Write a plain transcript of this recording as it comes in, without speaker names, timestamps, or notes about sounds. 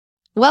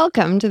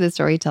Welcome to the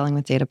Storytelling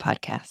with Data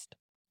podcast.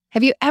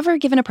 Have you ever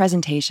given a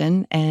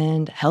presentation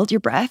and held your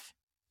breath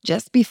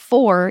just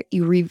before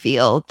you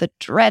reveal the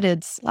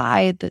dreaded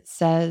slide that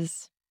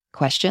says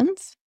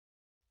questions?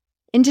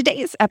 In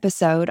today's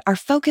episode, our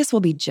focus will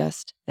be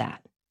just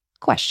that,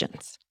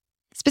 questions.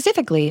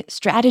 Specifically,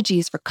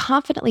 strategies for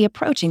confidently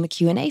approaching the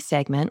Q&A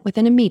segment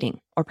within a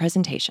meeting or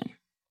presentation.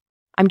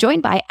 I'm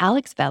joined by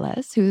Alex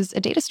Velez, who's a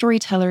data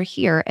storyteller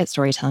here at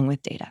Storytelling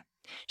with Data.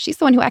 She's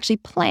the one who actually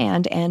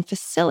planned and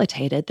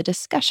facilitated the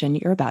discussion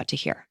you're about to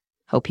hear.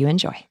 Hope you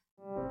enjoy.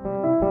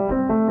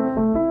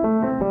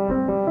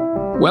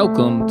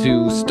 Welcome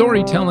to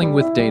Storytelling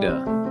with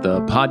Data,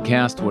 the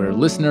podcast where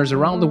listeners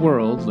around the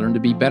world learn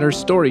to be better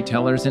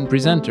storytellers and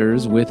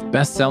presenters with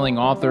best-selling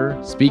author,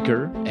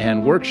 speaker,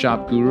 and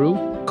workshop guru,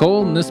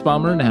 Cole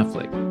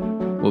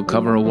Nussbaumer-Knaflic. We'll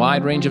cover a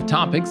wide range of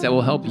topics that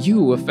will help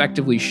you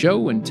effectively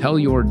show and tell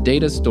your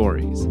data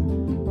stories.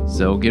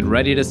 So get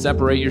ready to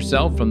separate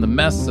yourself from the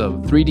mess of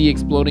 3D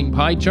exploding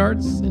pie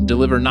charts and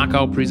deliver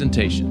knockout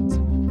presentations.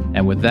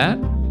 And with that,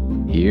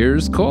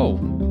 here's Cole.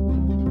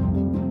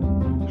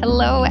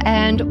 Hello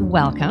and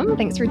welcome.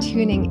 Thanks for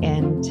tuning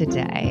in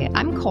today.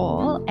 I'm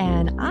Cole,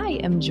 and I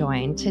am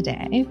joined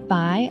today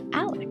by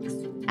Alex.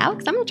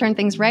 Alex, I'm going to turn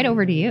things right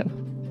over to you.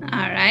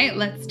 All right,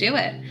 let's do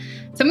it.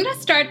 So I'm going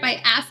to start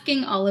by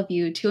asking all of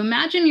you to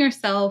imagine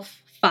yourself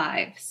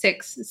 5,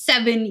 6,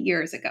 7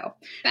 years ago,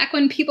 back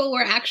when people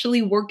were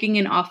actually working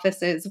in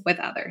offices with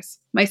others,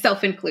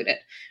 myself included.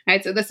 All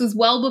right, so this was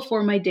well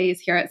before my days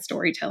here at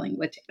Storytelling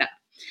with Data.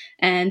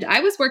 And I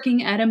was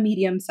working at a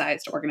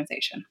medium-sized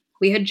organization.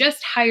 We had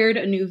just hired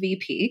a new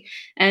VP,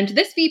 and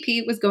this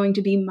VP was going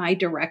to be my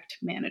direct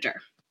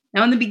manager.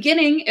 Now, in the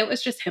beginning, it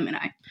was just him and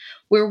I.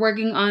 We were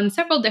working on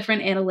several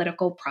different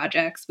analytical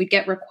projects. We'd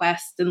get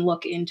requests and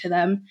look into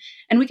them.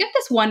 And we get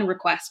this one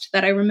request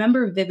that I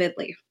remember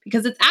vividly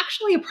because it's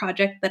actually a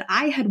project that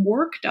I had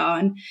worked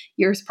on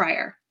years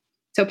prior.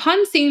 So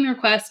upon seeing the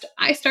request,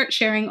 I start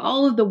sharing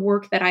all of the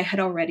work that I had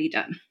already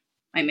done.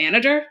 My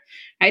manager,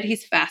 right,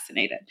 he's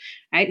fascinated,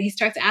 right? He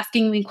starts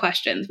asking me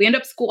questions. We end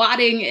up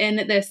squatting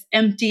in this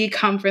empty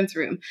conference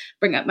room,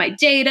 bring up my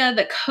data,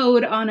 the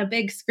code on a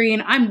big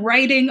screen. I'm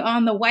writing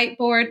on the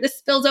whiteboard. This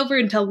spills over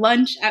into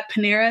lunch at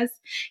Panera's.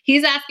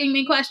 He's asking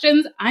me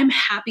questions. I'm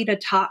happy to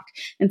talk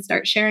and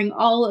start sharing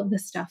all of the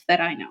stuff that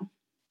I know.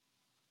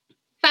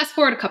 Fast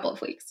forward a couple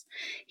of weeks.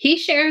 He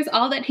shares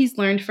all that he's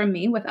learned from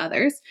me with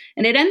others,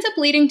 and it ends up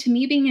leading to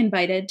me being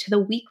invited to the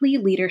weekly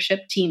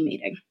leadership team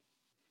meeting.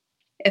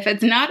 If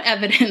it's not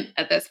evident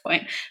at this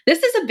point,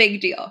 this is a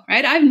big deal,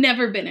 right? I've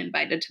never been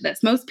invited to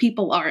this. Most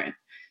people aren't.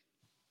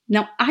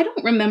 Now, I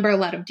don't remember a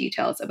lot of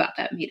details about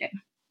that meeting,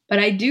 but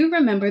I do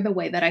remember the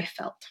way that I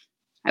felt.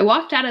 I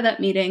walked out of that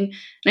meeting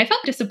and I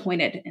felt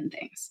disappointed in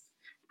things.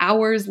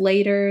 Hours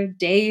later,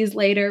 days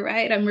later,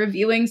 right? I'm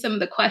reviewing some of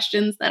the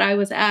questions that I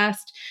was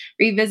asked,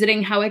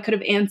 revisiting how I could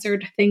have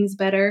answered things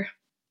better.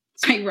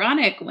 It's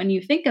ironic when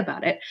you think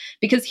about it,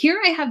 because here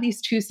I have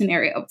these two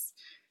scenarios.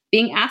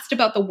 Being asked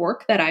about the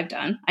work that I've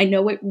done, I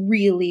know it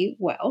really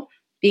well.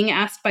 Being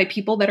asked by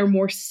people that are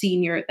more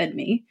senior than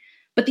me,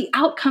 but the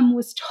outcome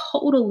was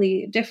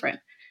totally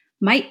different.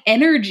 My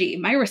energy,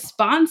 my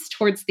response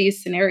towards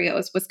these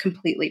scenarios was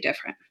completely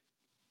different.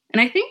 And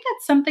I think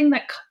that's something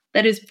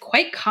that is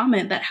quite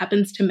common that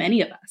happens to many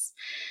of us.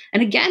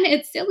 And again,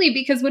 it's silly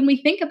because when we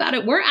think about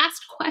it, we're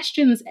asked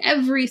questions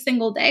every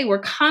single day. We're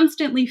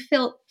constantly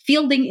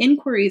fielding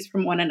inquiries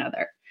from one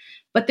another.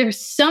 But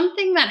there's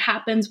something that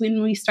happens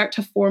when we start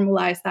to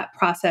formalize that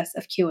process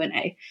of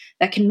Q&A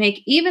that can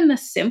make even the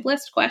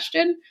simplest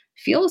question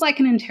feels like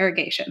an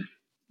interrogation.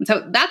 And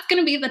so that's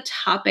going to be the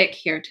topic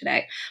here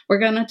today. We're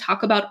going to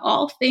talk about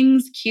all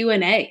things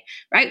Q&A,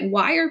 right?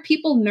 Why are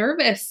people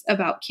nervous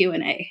about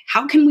Q&A?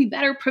 How can we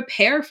better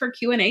prepare for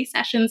Q&A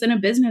sessions in a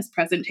business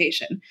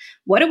presentation?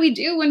 What do we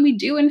do when we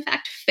do, in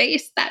fact,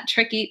 face that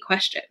tricky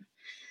question?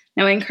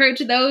 Now, I encourage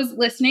those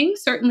listening,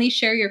 certainly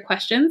share your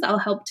questions. I'll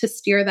help to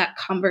steer that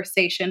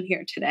conversation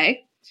here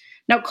today.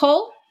 Now,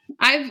 Cole,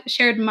 I've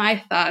shared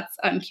my thoughts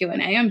on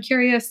Q&A. I'm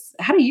curious,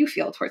 how do you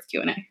feel towards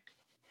Q&A?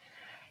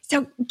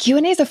 So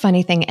Q&A is a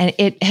funny thing, and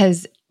it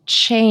has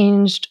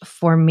changed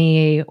for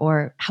me,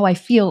 or how I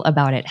feel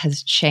about it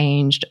has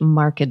changed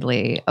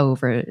markedly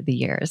over the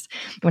years.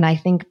 When I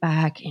think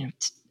back,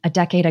 a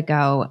decade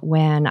ago,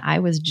 when I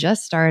was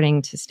just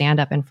starting to stand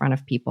up in front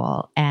of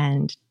people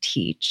and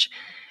teach,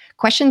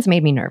 questions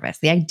made me nervous.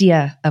 The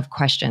idea of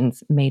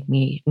questions made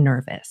me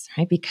nervous,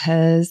 right?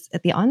 Because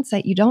at the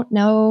onset, you don't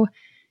know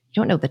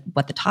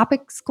what the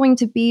topic's going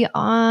to be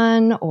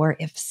on, or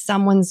if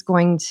someone's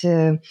going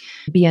to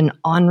be an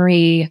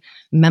ornery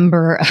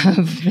member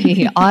of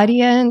the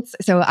audience.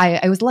 So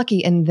I was lucky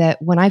in that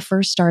when I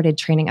first started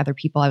training other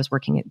people, I was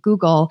working at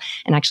Google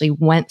and actually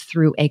went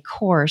through a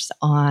course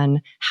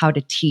on how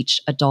to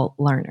teach adult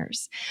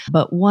learners.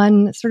 But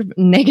one sort of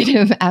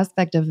negative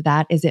aspect of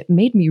that is it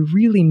made me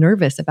really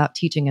nervous about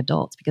teaching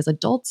adults, because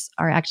adults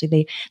are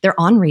actually, they're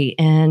ornery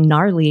and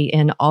gnarly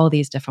in all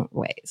these different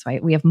ways,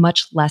 right? We have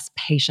much less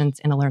patience patience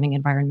in a learning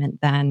environment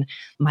than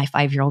my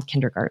 5-year-old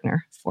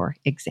kindergartner, for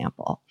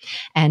example.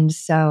 And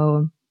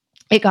so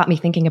it got me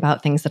thinking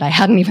about things that I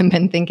hadn't even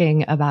been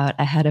thinking about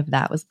ahead of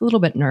that. It was a little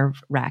bit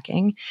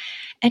nerve-wracking.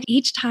 And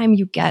each time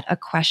you get a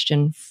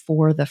question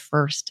for the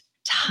first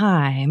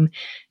time,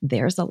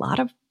 there's a lot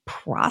of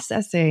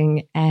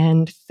processing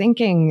and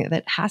thinking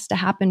that has to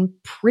happen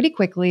pretty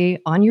quickly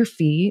on your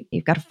feet.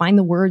 You've got to find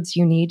the words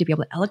you need to be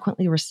able to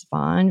eloquently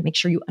respond, make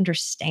sure you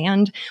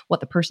understand what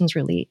the person's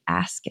really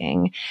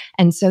asking.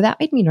 And so that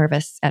made me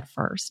nervous at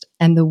first.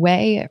 And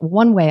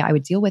one way I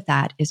would deal with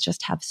that is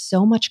just have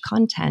so much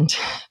content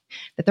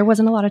that there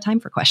wasn't a lot of time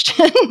for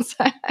questions.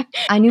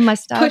 I knew my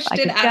stuff. Pushed I it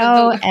could out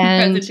go of the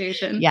and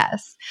presentation.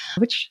 yes,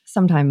 which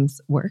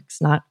sometimes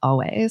works, not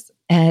always.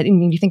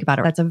 And when you think about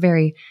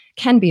it,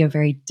 can be a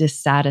very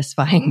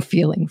dissatisfying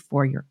feeling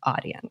for your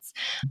audience,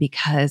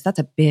 because that's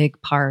a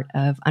big part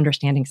of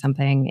understanding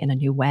something in a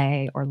new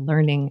way or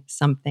learning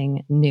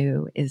something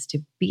new, is to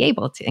be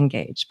able to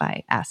engage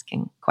by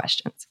asking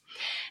questions.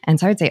 And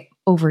so I would say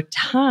over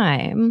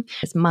time,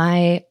 as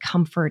my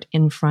comfort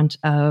in front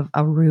of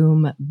a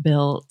room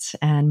built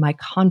and my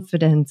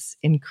confidence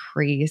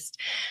increased,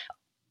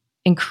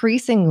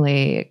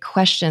 increasingly,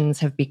 questions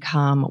have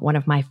become one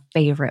of my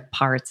favorite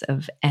parts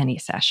of any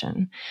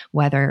session,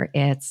 whether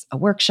it's a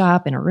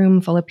workshop in a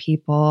room full of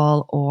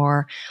people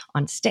or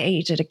on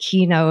stage at a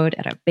keynote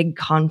at a big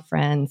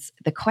conference.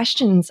 The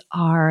questions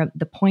are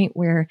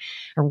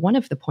one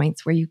of the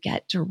points where you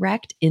get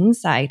direct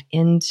insight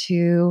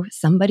into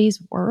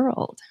somebody's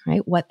world,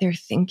 right? What they're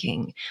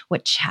thinking,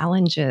 what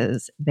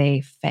challenges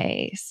they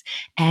face.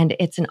 And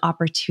it's an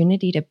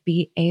opportunity to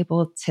be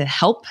able to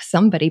help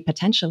somebody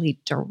potentially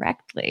directly,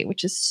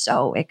 which is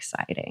so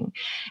exciting.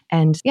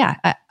 And yeah,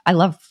 I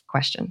love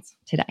questions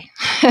today.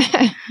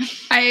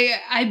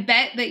 I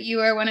bet that you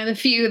are one of the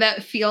few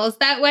that feels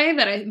that way,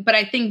 but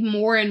I think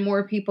more and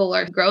more people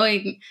are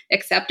growing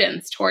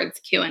acceptance towards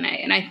Q&A.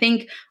 And I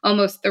think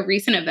almost the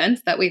recent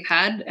events that we've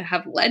had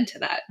have led to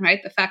that,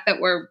 right? The fact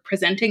that we're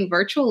presenting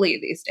virtually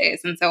these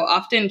days. And so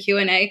often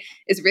Q&A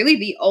is really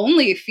the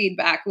only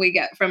feedback we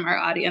get from our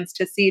audience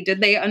to see,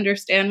 did they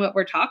understand what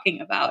we're talking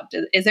about?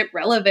 Is it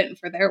relevant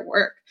for their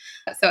work?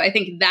 So I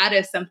think that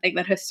is something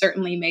that has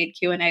certainly made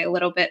Q&A a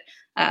little bit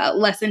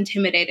less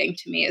intimidating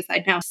to me, as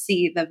I now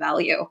see the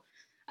value.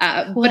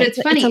 But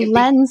it's funny. It's a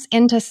lens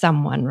into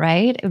someone,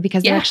 right?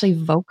 Because they're actually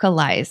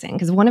vocalizing.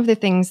 Because one of the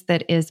things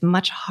that is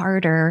much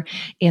harder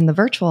in the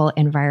virtual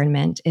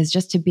environment is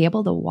just to be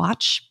able to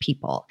watch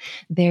people,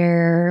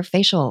 their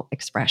facial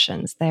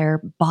expressions,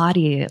 their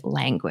body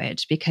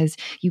language, because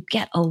you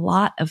get a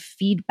lot of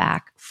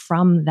feedback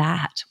from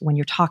that when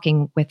you're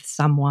talking with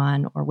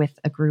someone or with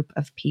a group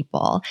of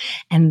people.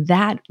 And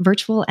that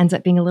virtual ends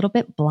up being a little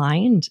bit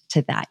blind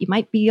to that. You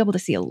might be able to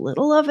see a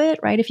little of it,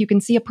 right? If you can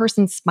see a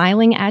person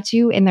smiling at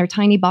you in their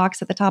tiny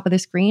box at the top of the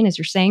screen as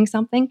you're saying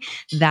something,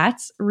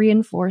 that's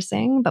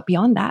reinforcing. But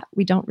beyond that,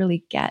 we don't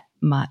really get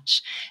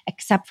much,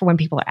 except for when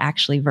people are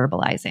actually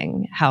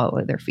verbalizing how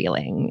they're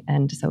feeling.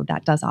 And so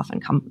that does often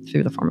come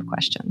through the form of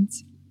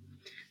questions.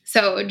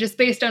 So just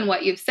based on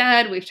what you've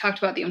said, we've talked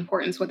about the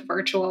importance with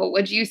virtual.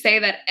 Would you say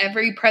that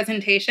every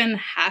presentation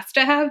has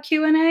to have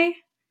Q&A?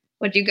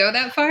 Would you go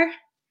that far?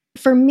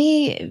 For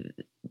me,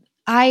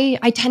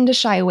 I tend to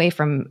shy away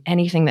from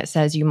anything that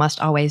says you must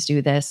always do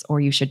this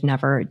or you should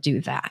never do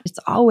that. It's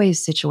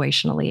always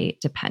situationally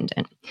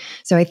dependent.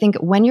 So I think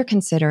when you're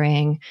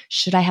considering,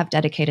 should I have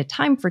dedicated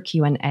time for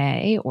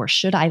Q&A or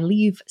should I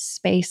leave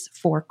space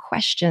for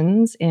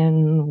questions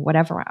in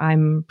whatever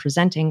I'm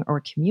presenting or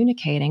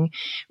communicating,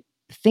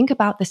 think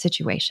about the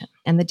situation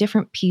and the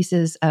different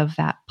pieces of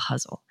that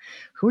puzzle.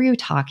 Who are you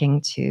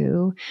talking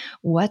to?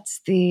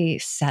 What's the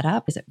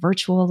setup? Is it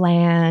virtual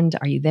land?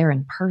 Are you there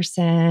in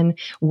person?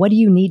 What do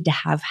you need to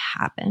have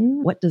happen?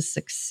 What does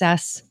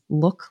success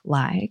look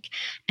like?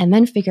 And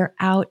then figure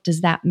out,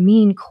 does that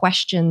mean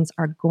questions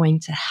are going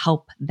to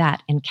help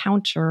that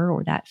encounter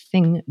or that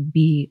thing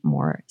be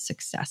more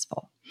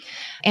successful?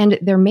 And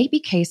there may be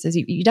cases,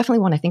 you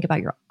definitely want to think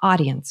about your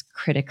audience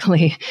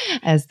critically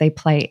as they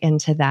play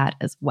into that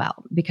as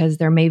well, because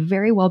there may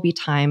very well be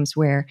times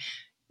where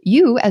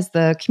you as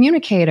the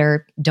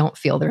communicator don't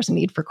feel there's a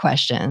need for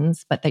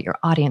questions, but that your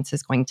audience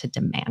is going to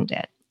demand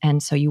it.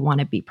 And so you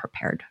want to be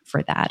prepared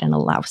for that and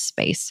allow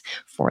space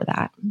for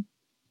that.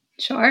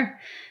 Sure.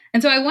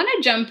 And so I want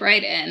to jump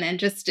right in and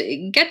just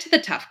get to the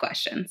tough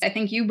questions. I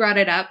think you brought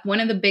it up. One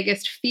of the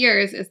biggest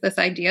fears is this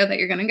idea that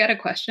you're going to get a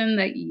question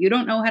that you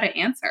don't know how to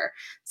answer.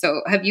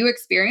 So have you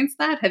experienced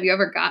that? Have you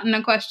ever gotten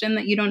a question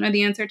that you don't know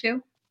the answer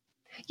to?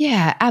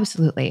 Yeah,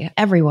 absolutely.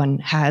 Everyone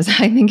has.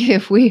 I think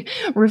if we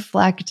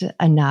reflect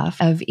enough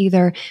of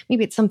either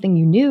maybe it's something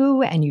you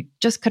knew and you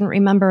just couldn't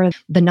remember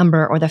the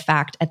number or the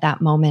fact at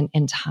that moment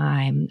in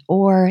time.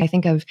 Or I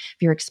think of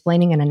if you're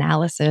explaining an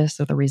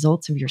analysis or the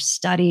results of your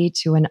study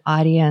to an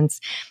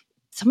audience,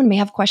 someone may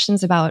have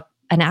questions about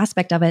an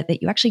aspect of it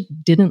that you actually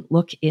didn't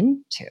look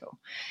into.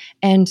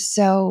 And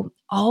so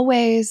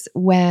always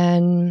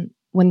when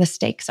when the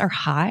stakes are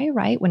high,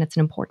 right? When it's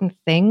an important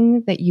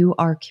thing that you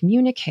are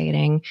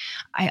communicating,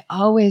 I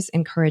always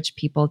encourage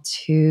people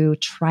to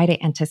try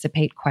to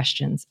anticipate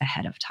questions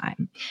ahead of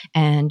time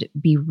and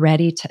be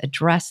ready to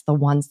address the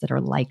ones that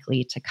are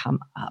likely to come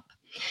up.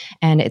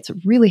 And it's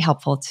really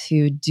helpful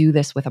to do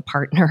this with a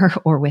partner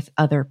or with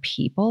other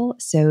people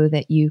so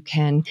that you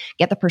can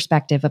get the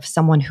perspective of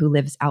someone who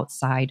lives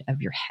outside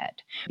of your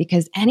head.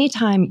 Because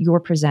anytime you're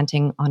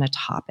presenting on a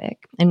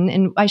topic,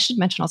 and I should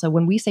mention also,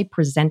 when we say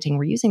presenting,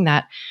 we're using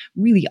that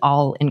really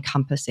all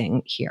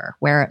encompassing here,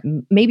 where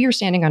maybe you're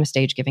standing on a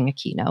stage giving a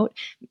keynote,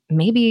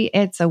 maybe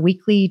it's a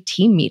weekly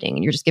team meeting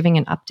and you're just giving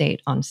an update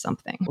on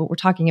something. What we're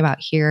talking about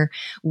here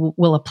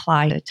will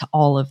apply to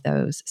all of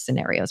those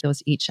scenarios,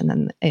 those each and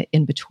then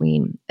in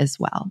between as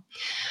well.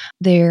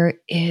 There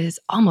is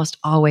almost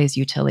always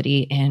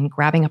utility in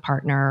grabbing a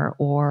partner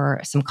or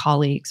some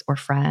colleagues or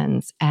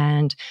friends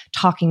and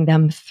talking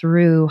them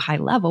through high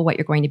level what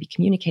you're going to be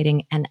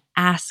communicating and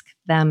ask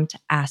them to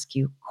ask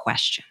you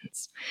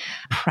questions.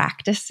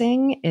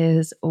 Practicing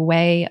is a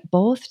way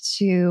both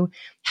to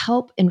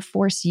help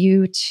enforce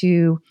you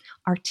to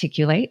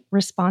articulate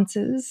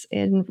responses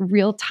in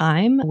real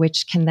time,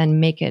 which can then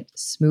make it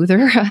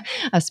smoother,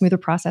 a smoother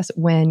process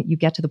when you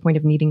get to the point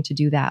of needing to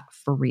do that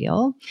for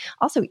real.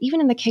 Also,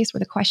 even in the case where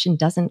the question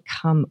doesn't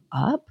come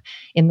up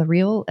in the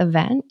real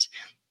event,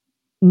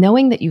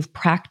 knowing that you've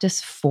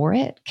practiced for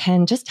it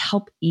can just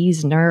help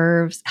ease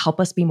nerves,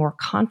 help us be more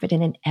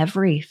confident in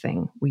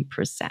everything we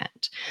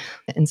present.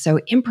 And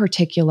so in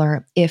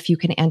particular, if you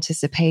can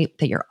anticipate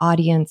that your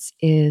audience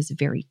is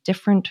very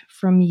different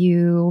from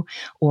you,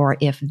 or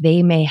if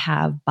they may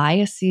have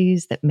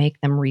biases that make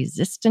them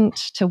resistant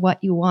to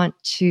what you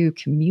want to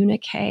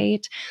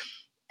communicate,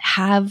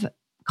 have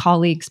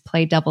colleagues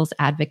play devil's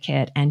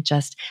advocate and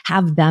just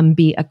have them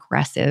be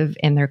aggressive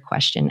in their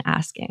question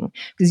asking.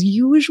 Because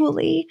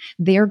usually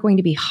they're going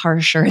to be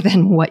harsher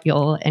than what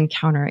you'll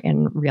encounter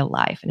in real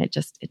life. And it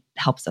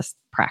helps us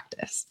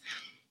practice.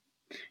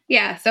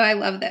 Yeah, so I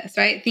love this,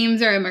 right?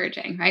 Themes are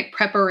emerging, right?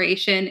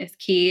 Preparation is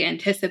key,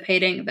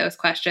 anticipating those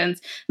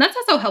questions. And that's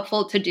also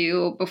helpful to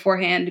do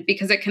beforehand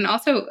because it can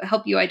also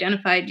help you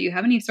identify, do you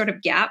have any sort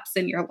of gaps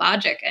in your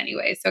logic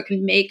anyway? So it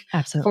can make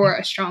for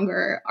a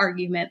stronger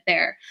argument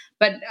there.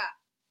 But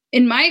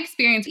in my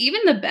experience,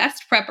 even the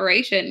best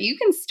preparation, you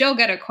can still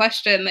get a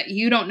question that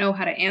you don't know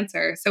how to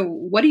answer. So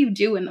what do you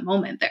do in the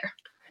moment there?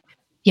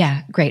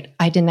 Yeah, great.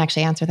 I didn't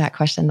actually answer that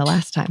question the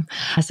last time.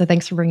 So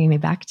thanks for bringing me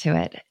back to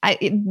it.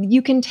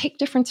 You can take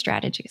different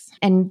strategies.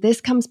 And this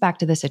comes back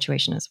to the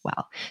situation as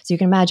well. So you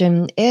can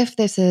imagine if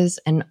this is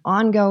an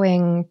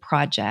ongoing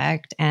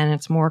project and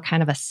it's more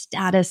kind of a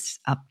status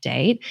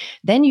update,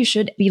 then you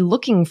should be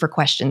looking for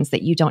questions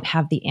that you don't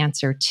have the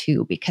answer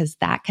to, because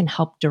that can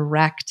help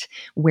direct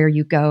where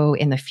you go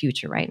in the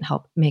future, right? And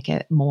help make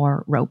it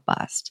more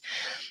robust.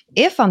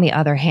 If, on the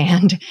other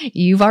hand,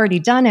 you've already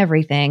done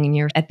everything and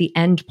you're at the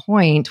end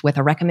point with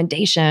a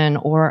recommendation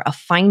or a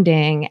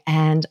finding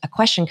and a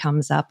question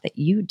comes up that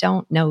you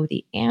don't know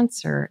the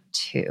answer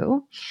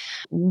to,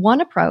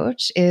 one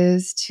approach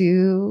is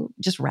to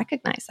just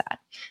recognize that.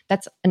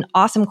 That's an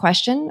awesome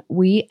question.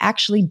 We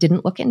actually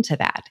didn't look into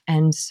that.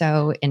 And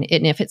so, and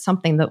if it's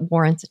something that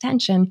warrants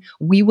attention,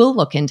 we will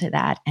look into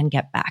that and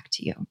get back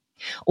to you.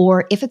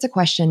 Or if it's a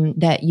question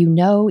that you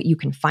know you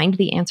can find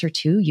the answer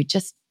to, you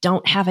just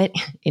don't have it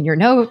in your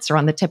notes or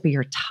on the tip of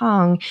your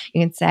tongue,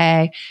 you can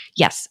say,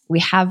 yes, we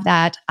have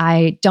that.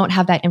 I don't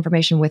have that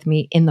information with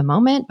me in the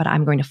moment, but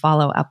I'm going to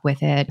follow up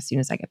with it as soon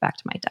as I get back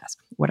to my desk,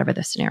 whatever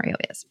the scenario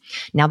is.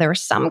 Now, there are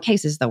some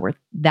cases, though, where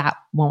that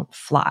won't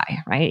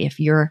fly, right? If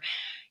you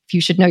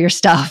should know your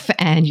stuff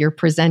and you're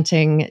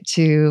presenting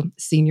to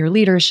senior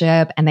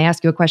leadership and they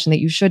ask you a question that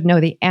you should know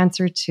the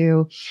answer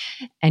to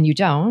and you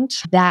don't,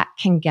 that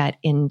can get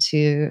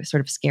into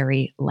sort of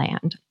scary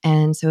land.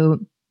 And so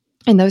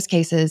in those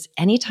cases,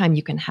 anytime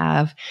you can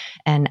have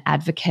an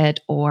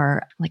advocate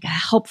or like a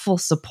helpful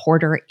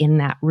supporter in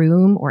that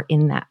room or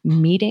in that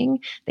meeting,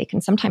 they can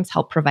sometimes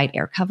help provide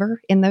air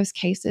cover in those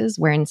cases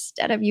where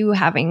instead of you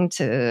having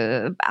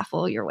to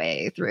baffle your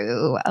way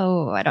through,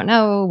 oh, I don't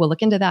know, we'll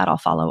look into that, I'll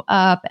follow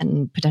up,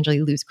 and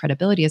potentially lose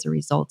credibility as a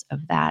result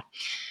of that,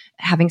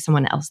 having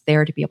someone else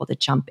there to be able to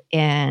jump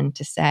in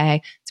to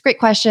say, it's a great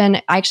question.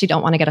 I actually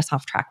don't want to get us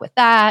off track with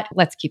that.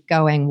 Let's keep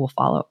going. We'll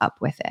follow up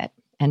with it.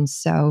 And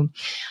so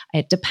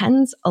it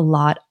depends a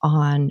lot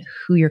on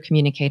who you're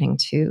communicating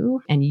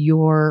to and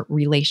your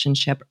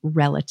relationship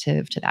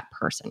relative to that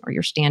person or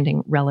your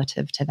standing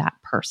relative to that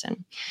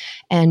person.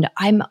 And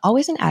I'm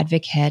always an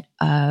advocate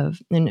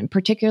of, and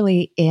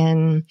particularly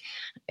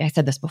I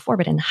said this before,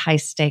 but in high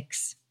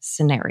stakes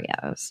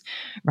scenarios,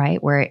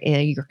 right? Where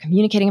you're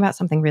communicating about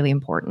something really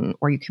important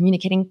or you're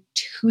communicating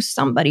to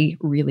somebody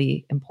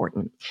really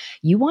important.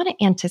 You want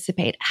to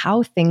anticipate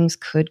how things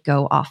could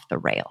go off the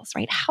rails,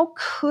 right? How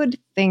could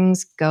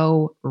things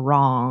go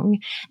wrong?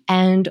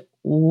 And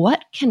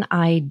what can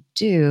I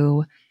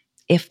do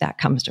if that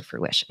comes to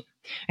fruition.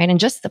 Right? And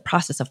just the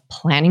process of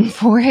planning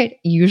for it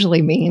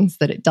usually means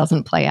that it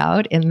doesn't play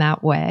out in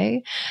that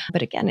way.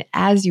 But again,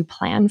 as you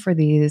plan for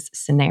these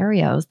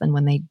scenarios, then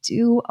when they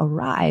do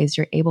arise,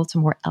 you're able to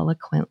more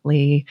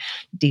eloquently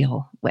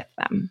deal with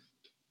them.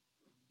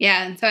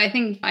 Yeah. And so I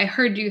think I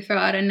heard you throw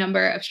out a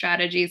number of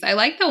strategies. I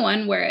like the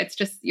one where it's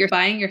just you're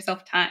buying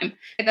yourself time.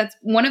 That's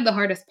one of the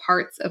hardest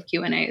parts of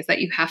Q&A is that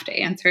you have to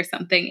answer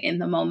something in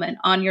the moment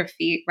on your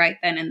feet right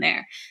then and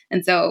there.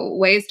 And so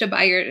ways to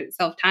buy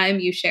yourself time,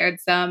 you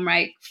shared some,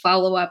 right?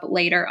 Follow up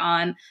later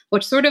on,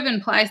 which sort of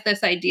implies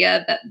this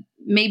idea that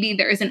maybe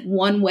there isn't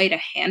one way to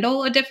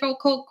handle a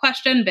difficult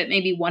question, but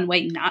maybe one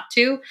way not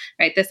to,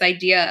 right? This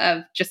idea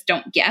of just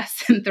don't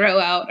guess and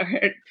throw out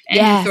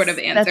any sort of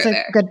answer that's a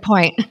there. good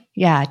point.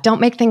 Yeah,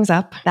 don't make things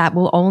up. That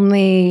will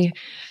only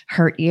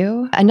hurt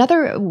you.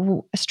 Another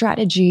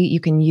strategy you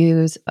can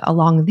use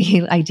along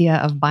the idea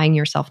of buying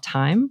yourself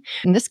time,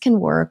 and this can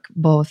work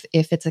both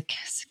if it's a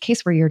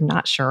case where you're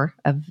not sure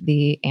of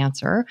the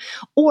answer,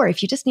 or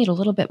if you just need a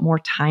little bit more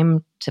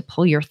time to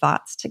pull your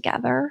thoughts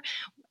together,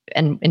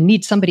 and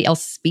need somebody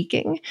else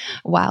speaking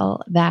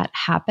while that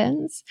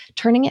happens,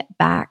 turning it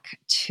back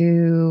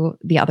to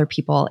the other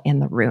people in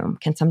the room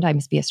can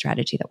sometimes be a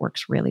strategy that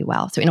works really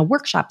well. So in a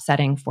workshop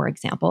setting, for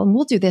example, and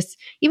we'll do this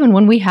even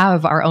when we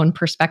have our own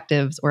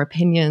perspectives or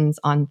opinions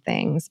on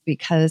things,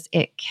 because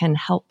it can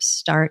help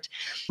start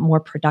more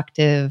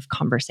productive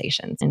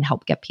conversations and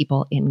help get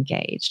people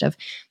engaged of,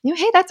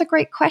 hey, that's a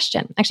great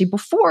question. Actually,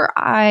 before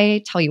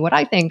I tell you what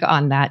I think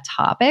on that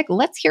topic,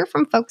 let's hear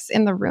from folks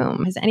in the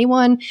room. Has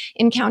anyone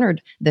encountered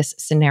this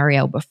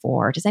scenario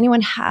before? Does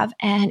anyone have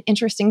an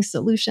interesting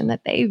solution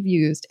that they've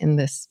used in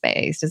this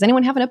space? Does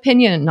anyone have an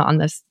opinion on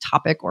this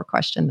topic or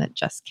question that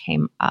just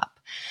came up?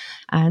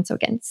 And so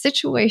again,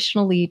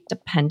 situationally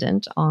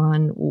dependent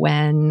on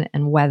when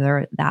and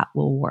whether that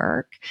will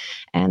work.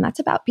 And that's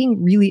about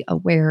being really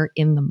aware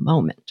in the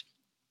moment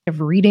of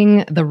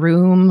reading the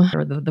room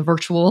or the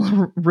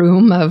virtual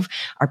room of,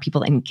 are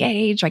people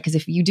engaged, right? Because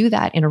if you do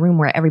that in a room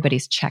where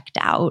everybody's checked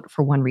out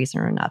for one reason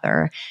or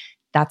another,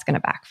 that's going to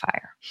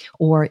backfire.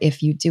 Or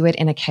if you do it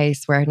in a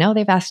case where, no,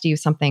 they've asked you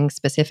something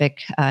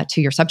specific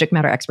to your subject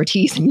matter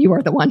expertise and you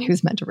are the one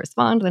who's meant to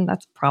respond, then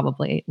that's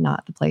probably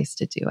not the place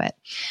to do it.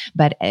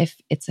 But if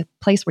it's a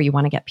place where you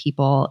want to get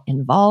people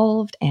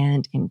involved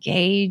and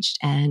engaged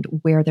and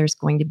where there's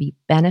going to be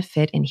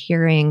benefit in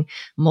hearing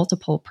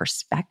multiple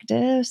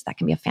perspectives, that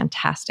can be a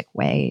fantastic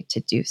way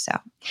to do so.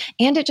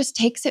 And it just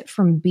takes it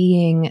from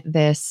being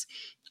this,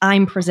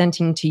 I'm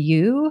presenting to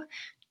you,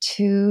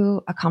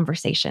 to a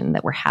conversation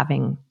that we're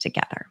having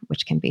together,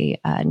 which can be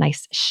a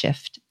nice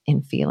shift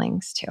in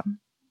feelings too.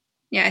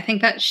 Yeah, I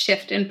think that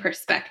shift in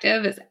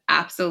perspective is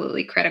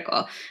absolutely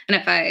critical. And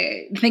if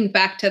I think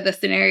back to the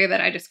scenario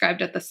that I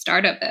described at the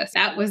start of this,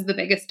 that was the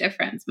biggest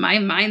difference. My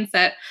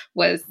mindset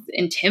was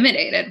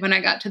intimidated when I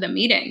got to the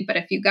meeting. But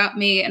if you got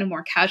me in a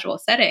more casual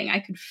setting, I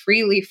could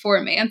freely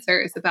form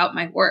answers about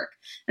my work.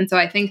 And so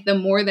I think the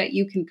more that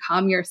you can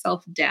calm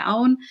yourself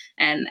down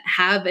and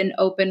have an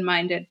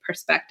open-minded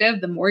perspective,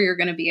 the more you're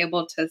going to be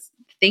able to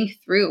think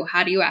through,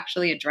 how do you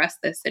actually address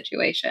this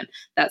situation?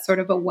 That sort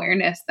of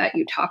awareness that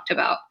you talked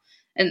about.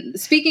 And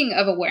speaking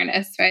of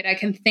awareness, right, I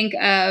can think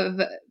of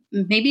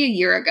maybe a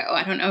year ago,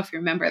 I don't know if you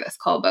remember this,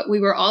 Cole, but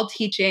we were all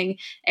teaching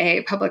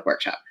a public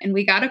workshop and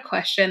we got a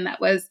question that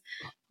was,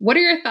 what are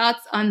your thoughts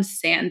on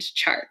sand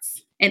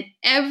charts? And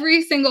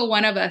every single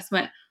one of us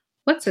went,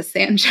 what's a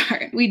sand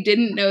chart? We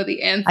didn't know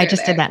the answer. I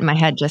just did that in my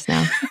head just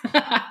now.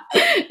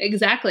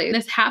 Exactly.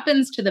 This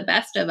happens to the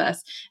best of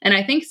us. And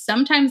I think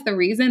sometimes the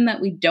reason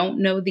that we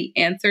don't know the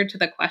answer to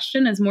the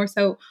question is more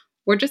so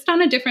we're just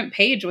on a different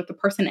page with the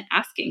person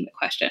asking the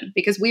question,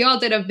 because we all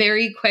did a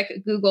very quick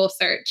Google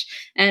search.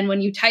 And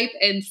when you type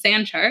in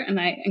sand chart,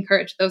 and I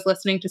encourage those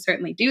listening to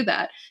certainly do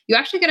that, you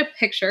actually get a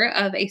picture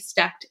of a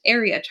stacked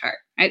area chart,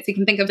 right? So you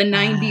can think of the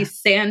 90s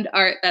sand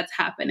art that's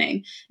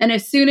happening. And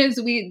as soon as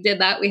we did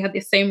that, we had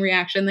the same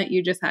reaction that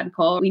you just had,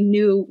 Cole. We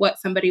knew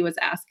what somebody was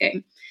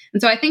asking.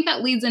 And so I think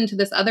that leads into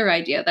this other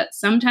idea that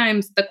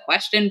sometimes the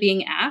question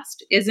being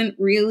asked isn't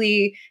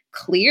really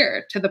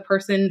clear to the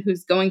person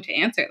who's going to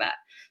answer that.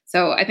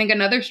 So I think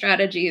another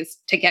strategy is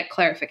to get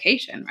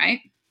clarification, right?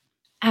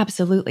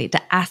 Absolutely.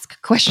 To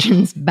ask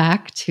questions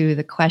back to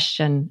the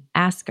question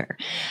asker,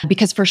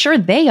 because for sure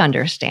they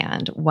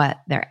understand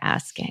what they're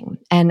asking.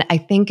 And I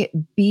think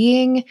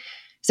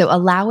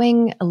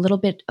allowing a little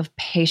bit of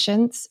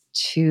patience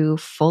to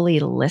fully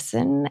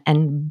listen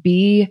and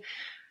be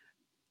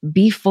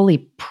fully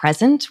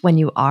present when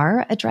you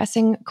are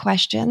addressing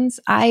questions.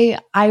 I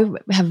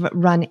have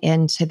run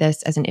into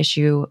this as an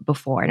issue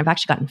before, and I've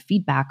actually gotten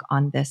feedback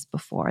on this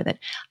before, that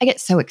I get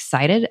so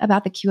excited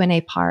about the Q&A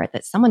part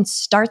that someone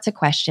starts a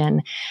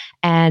question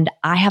and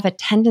I have a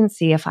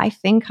tendency, if I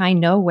think I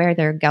know where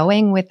they're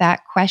going with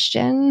that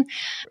question,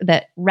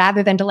 that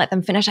rather than to let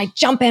them finish, I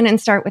jump in and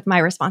start with my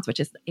response,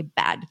 which is a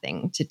bad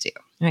thing to do,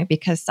 right?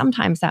 Because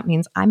sometimes that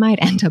means I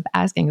might end up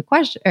asking a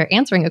question or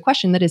answering a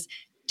question that is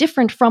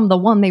different from the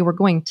one they were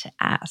going to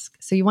ask.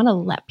 So you want to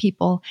let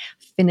people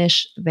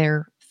finish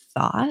their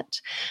thought,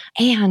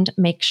 and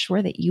make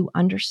sure that you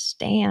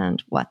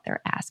understand what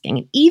they're asking.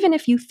 And even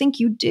if you think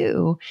you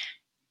do,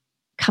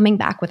 coming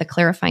back with a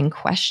clarifying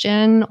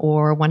question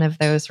or one of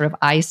those sort of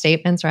I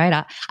statements,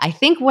 right? I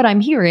think what I'm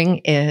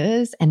hearing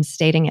is, and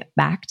stating it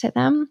back to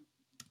them.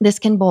 This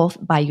can both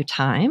buy you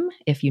time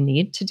if you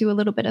need to do a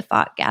little bit of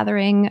thought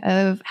gathering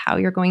of how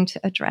you're going to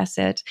address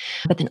it,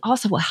 but then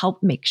also will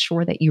help make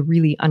sure that you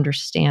really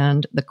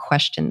understand the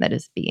question that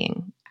is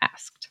being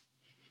asked.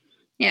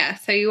 Yeah,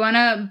 so you want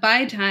to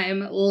buy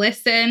time,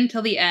 listen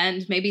till the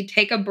end, maybe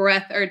take a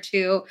breath or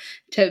two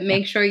to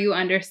make sure you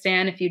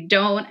understand. If you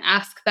don't,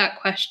 ask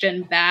that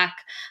question back.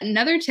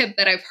 Another tip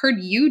that I've heard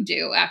you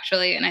do,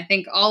 actually, and I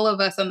think all of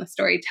us on the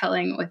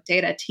Storytelling with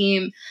Data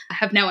team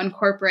have now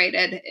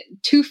incorporated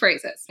 2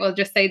 phrases. We'll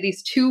just say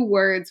these 2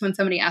 words when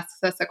somebody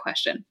asks us a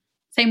question.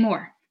 Say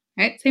more.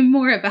 Right? Say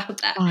more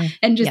about that.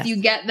 And just you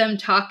get them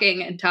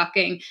talking and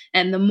talking.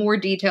 And the more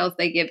details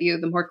they give you,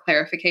 the more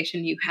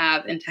clarification you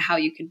have into how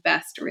you can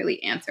best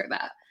really answer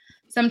that.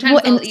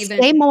 Sometimes they'll even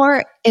say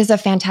more is a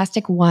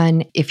fantastic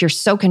one if you're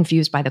so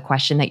confused by the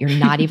question that you're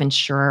not even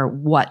sure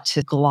what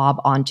to glob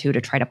onto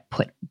to try to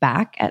put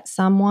back at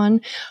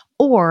someone.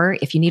 Or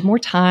if you need more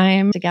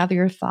time to gather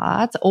your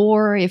thoughts,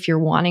 or if you're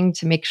wanting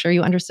to make sure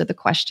you understood the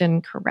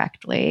question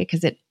correctly,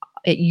 because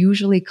it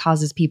usually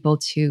causes people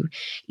to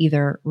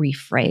either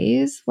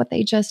rephrase what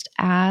they just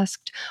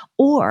asked,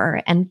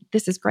 or, and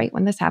this is great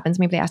when this happens,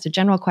 maybe they asked a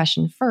general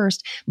question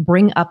first,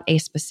 bring up a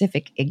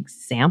specific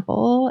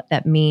example.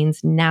 That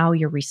means now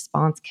your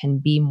response can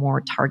be more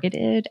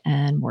targeted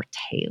and more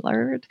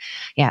tailored.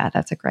 Yeah,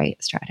 that's a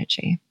great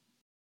strategy.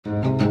 Do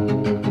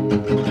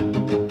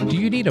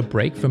you need a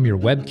break from your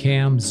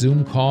webcam,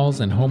 Zoom calls,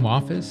 and home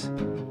office?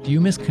 Do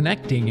you miss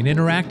connecting and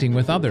interacting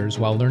with others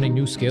while learning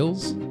new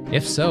skills?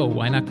 If so,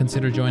 why not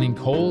consider joining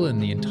Cole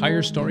and the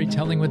entire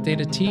Storytelling with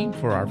Data team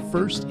for our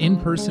first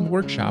in-person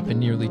workshop in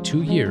nearly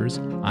 2 years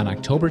on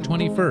October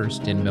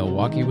 21st in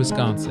Milwaukee,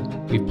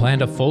 Wisconsin. We've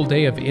planned a full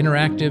day of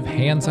interactive,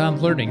 hands-on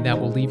learning that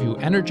will leave you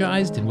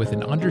energized and with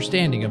an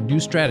understanding of new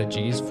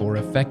strategies for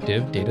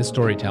effective data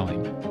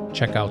storytelling.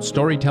 Check out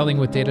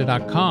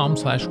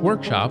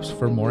storytellingwithdata.com/workshops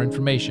for more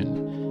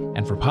information.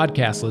 And for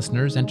podcast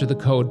listeners, enter the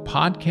code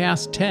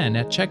PODCAST10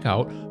 at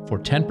checkout for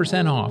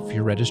 10% off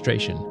your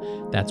registration.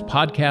 That's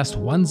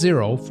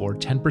PODCAST10 for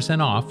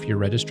 10% off your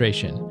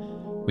registration.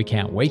 We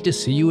can't wait to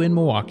see you in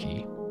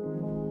Milwaukee.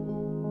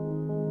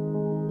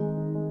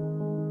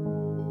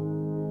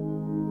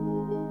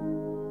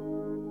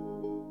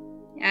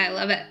 Yeah, I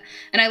love it.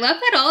 And I love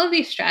that all of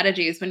these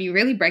strategies, when you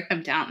really break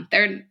them down,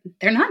 they're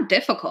not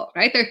difficult,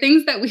 right? They're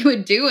things that we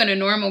would do in a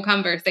normal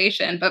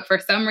conversation. But for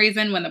some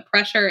reason, when the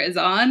pressure is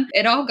on,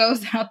 it all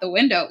goes out the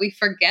window. We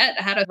forget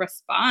how to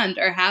respond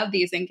or have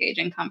these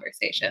engaging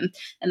conversations,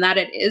 and that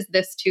it is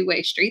this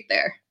two-way street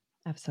there.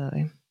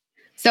 Absolutely.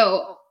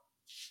 So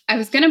I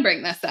was going to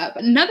bring this up.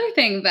 Another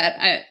thing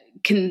that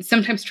can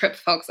sometimes trip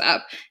folks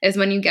up is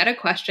when you get a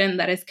question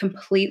that is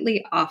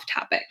completely off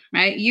topic,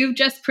 right? You've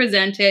just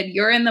presented,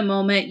 you're in the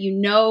moment, you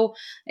know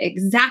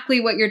exactly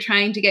what you're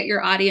trying to get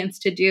your audience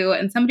to do,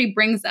 and somebody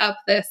brings up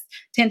this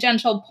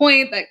tangential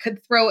point that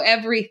could throw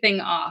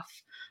everything off.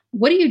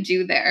 What do you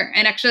do there?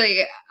 And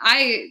actually,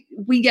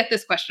 we get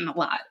this question a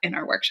lot in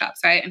our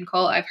workshops, right? And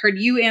Cole, I've heard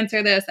you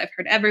answer this. I've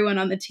heard everyone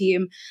on the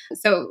team.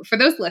 So for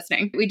those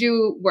listening, we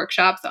do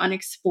workshops on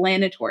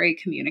explanatory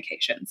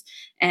communications.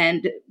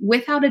 And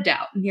without a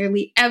doubt,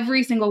 nearly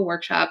every single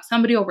workshop,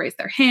 somebody will raise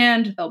their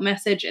hand, they'll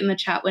message in the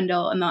chat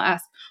window, and they'll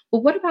ask,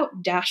 well, what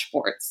about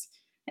dashboards?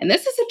 And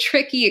this is a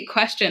tricky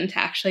question to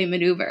actually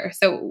maneuver.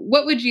 So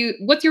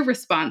what's your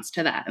response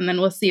to that? And then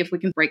we'll see if we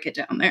can break it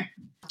down there.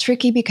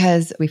 Tricky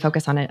because we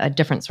focus on a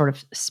different sort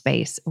of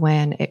space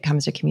when it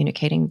comes to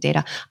communicating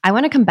data. I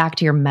want to come back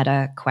to your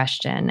meta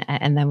question,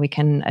 and then we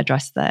can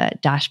address the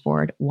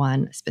dashboard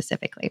one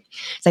specifically.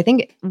 So I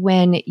think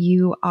when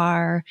you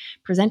are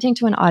presenting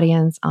to an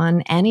audience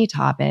on any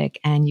topic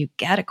and you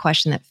get a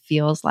question that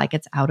feels like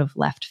it's out of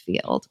left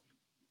field,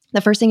 the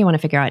first thing you want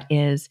to figure out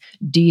is,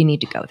 do you need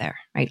to go there,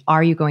 right?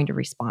 Are you going to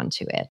respond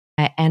to it?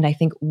 And I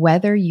think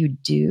whether you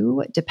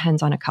do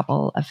depends on a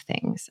couple of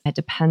things. It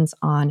depends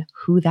on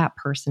who that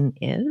person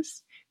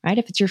is, right?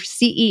 If it's your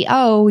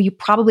CEO, you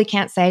probably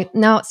can't say,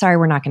 no, sorry,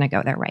 we're not going to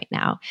go there right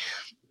now.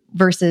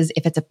 Versus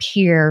if it's a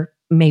peer,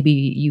 maybe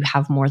you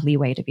have more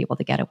leeway to be able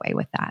to get away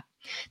with that.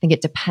 I think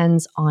it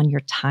depends on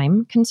your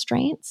time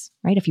constraints,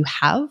 right? If you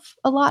have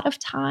a lot of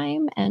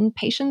time and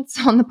patience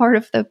on the part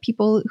of the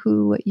people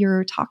who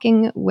you're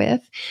talking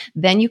with,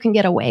 then you can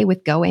get away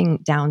with going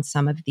down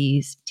some of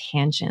these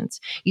tangents.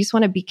 You just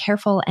want to be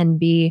careful and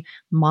be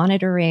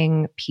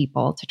monitoring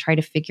people to try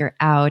to figure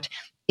out,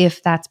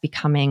 if that's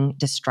becoming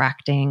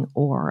distracting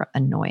or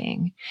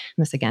annoying.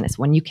 And this again is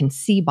when you can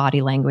see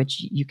body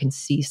language, you can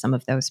see some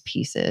of those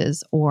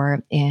pieces.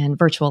 Or in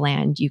virtual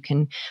land, you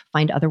can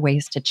find other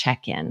ways to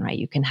check in, right?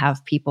 You can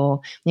have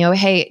people,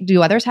 hey,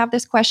 do others have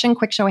this question?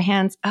 Quick show of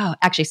hands. Oh,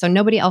 actually, so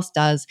nobody else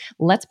does.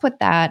 Let's put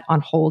that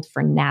on hold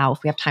for now.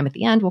 If we have time at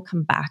the end, we'll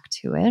come back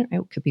to it.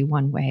 It could be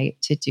one way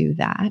to do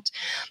that.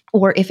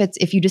 Or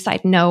if you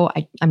decide, no,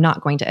 I'm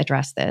not going to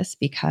address this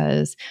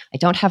because I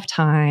don't have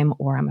time,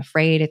 or I'm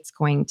afraid it's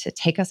going to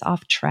take us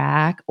off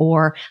track,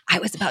 or I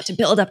was about to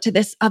build up to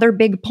this other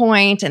big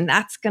point and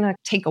that's going to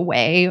take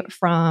away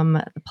from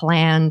the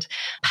planned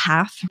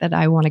path that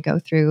I want to go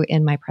through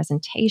in my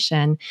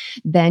presentation,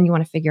 then you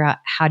want to figure out,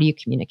 how do you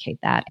communicate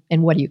that?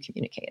 And what do you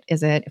communicate?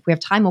 Is it, if we have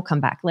time, we'll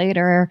come back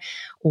later?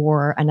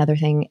 Or another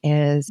thing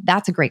is,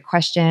 that's a great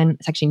question.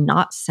 It's actually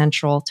not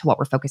central to what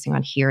we're focusing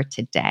on here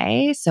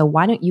today. So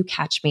why don't you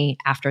catch me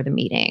after the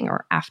meeting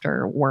or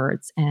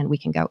afterwards, and we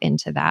can go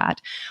into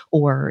that.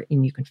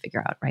 And you can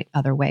figure out, right,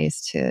 other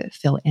ways to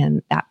fill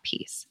in that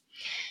piece.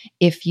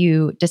 If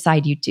you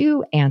decide you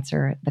do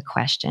answer the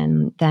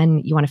question, then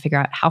you want to figure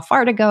out how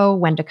far to go,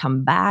 when to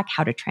come back,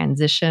 how to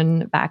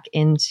transition back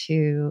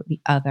into the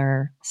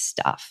other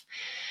stuff.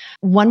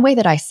 One way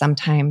that I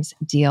sometimes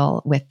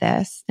deal with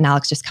this, and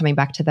Alex, just coming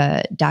back to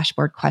the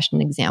dashboard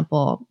question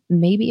example,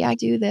 maybe I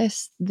do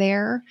this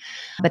there,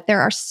 but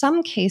there are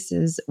some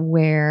cases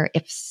where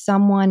if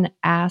someone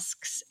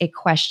asks a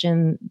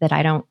question that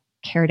I don't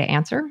care to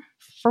answer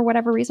for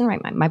whatever reason,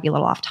 right, might be a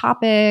little off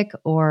topic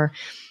or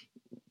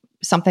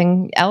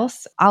something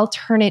else, I'll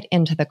turn it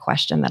into the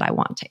question that I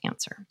want to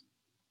answer.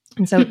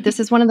 And so this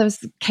is one of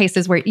those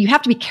cases where you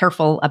have to be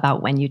careful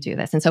about when you do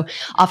this. And so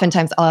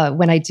oftentimes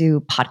when I do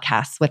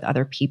podcasts with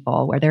other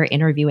people where they're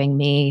interviewing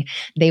me,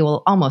 they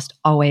will almost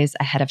always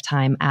ahead of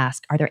time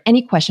ask, are there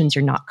any questions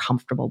you're not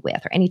comfortable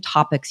with or any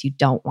topics you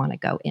don't want to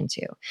go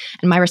into?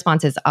 And my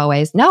response is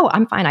always, no,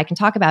 I'm fine. I can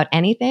talk about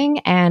anything.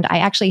 And I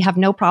actually have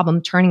no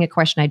problem turning a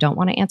question I don't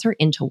want to answer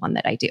into one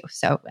that I do.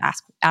 So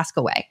ask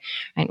away,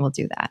 right? And we'll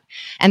do that.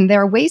 And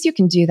there are ways you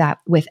can do that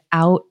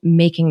without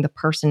making the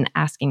person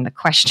asking the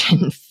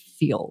question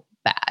feel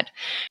bad.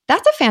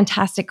 That's a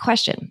fantastic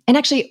question. And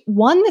actually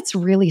one that's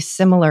really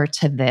similar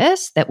to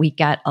this that we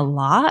get a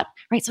lot,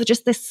 right? So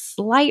just this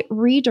slight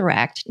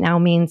redirect now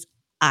means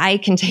I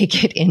can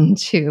take it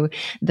into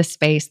the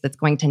space that's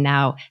going to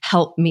now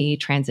help me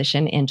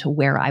transition into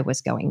where I was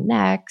going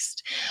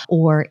next.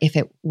 Or if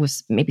it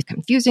was maybe a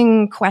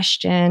confusing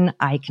question,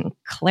 I can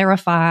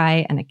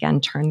clarify and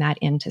again, turn that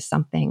into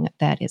something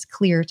that is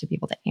clear to be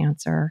able to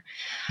answer.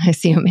 I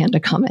see Amanda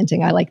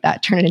commenting, I like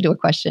that. Turn it into a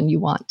question you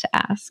want to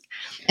ask.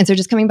 And so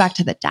just coming back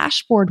to the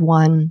dashboard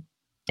one,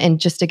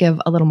 and just to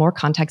give a little more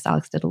context,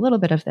 Alex did a little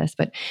bit of this,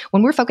 but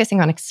when we're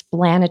focusing on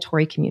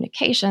explanatory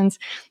communications,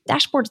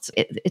 dashboards,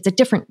 it's a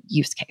different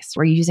use case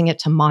where you're using it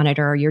to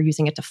monitor, you're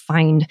using it to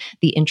find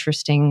the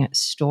interesting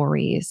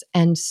stories.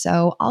 And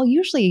so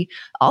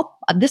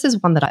this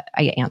is one that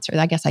I answer.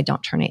 I guess I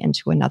don't turn it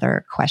into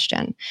another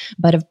question,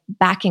 but of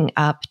backing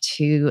up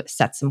to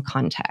set some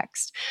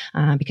context,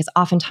 because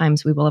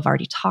oftentimes we will have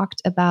already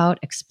talked about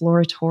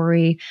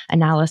exploratory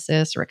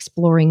analysis or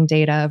exploring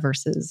data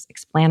versus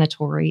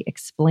explanatory,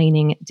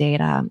 explaining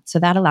data. So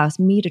that allows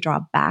me to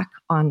draw back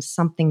on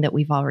something that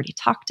we've already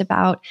talked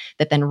about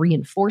that then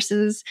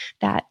reinforces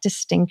that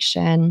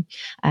distinction.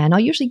 And I'll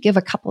usually give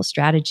a couple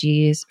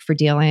strategies for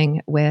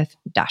dealing with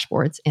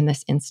dashboards in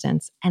this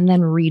instance, and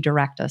then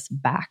redirect us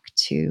back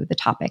to the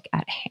topic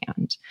at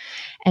hand.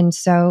 And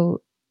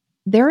so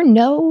there are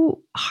no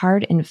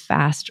hard and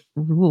fast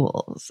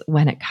rules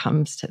when it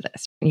comes to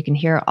this. You can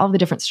hear all the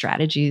different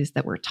strategies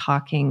that we're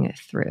talking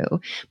through,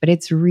 but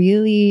it's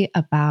really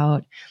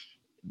about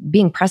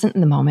being present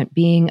in the moment,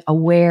 being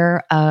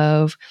aware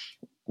of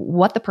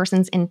what the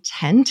person's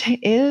intent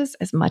is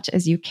as much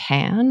as you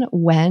can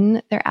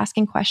when they're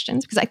asking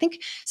questions. Because I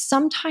think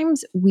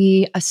sometimes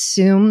we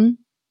assume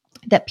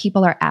that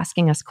people are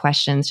asking us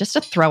questions just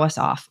to throw us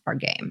off our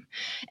game.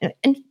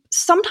 And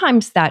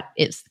sometimes that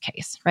is the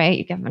case, right?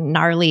 You have a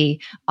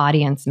gnarly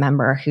audience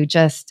member who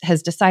just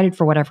has decided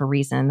for whatever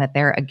reason that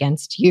they're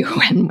against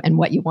you and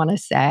what you want to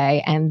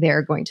say, and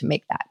they're going to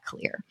make that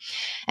clear.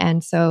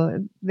 And so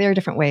there are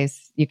different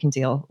ways you can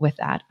deal with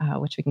that,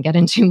 which we can get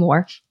into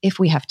more if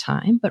we have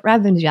time. But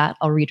rather than do that,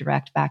 I'll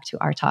redirect back to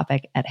our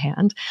topic at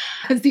hand.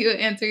 As you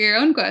answer your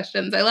own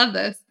questions. I love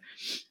this.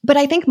 But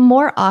I think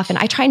more often,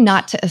 I try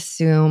not to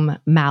assume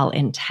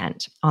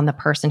malintent on the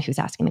person who's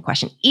asking the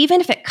question,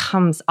 even if it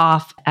comes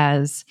off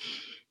as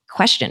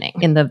questioning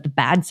in the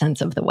bad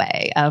sense of the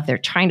way of they're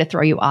trying to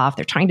throw you off,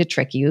 they're trying to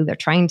trick you, they're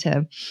trying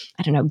to,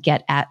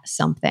 get at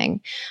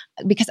something.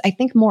 Because I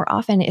think more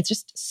often it's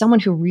just someone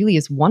who really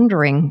is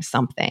wondering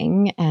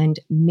something and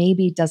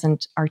maybe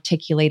doesn't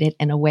articulate it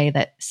in a way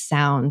that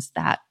sounds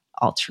that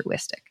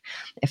altruistic,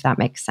 if that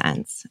makes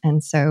sense.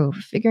 And so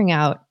figuring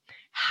out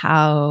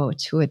how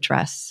to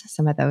address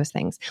some of those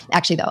things.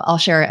 Actually, though, I'll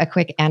share a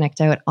quick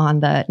anecdote on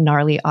the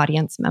gnarly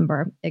audience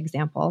member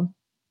example.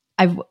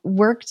 I've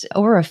worked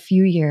over a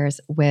few years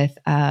with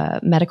a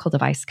medical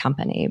device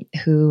company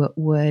who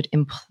would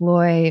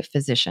employ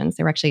physicians,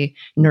 they were actually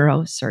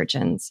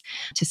neurosurgeons,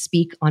 to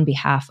speak on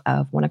behalf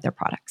of one of their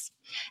products.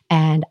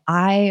 And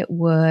I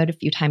would, a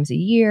few times a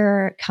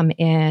year, come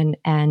in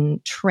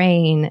and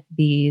train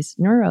these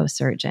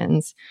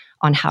neurosurgeons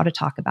on how to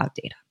talk about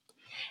data.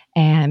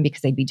 And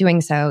because they'd be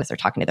doing so as they're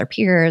talking to their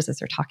peers, as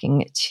they're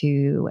talking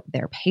to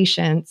their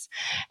patients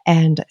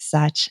and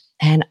such.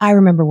 And I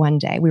remember one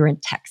day we were in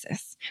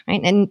Texas,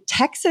 right? And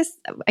Texas,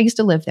 I used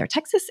to live there.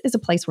 Texas is a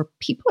place where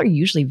people are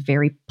usually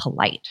very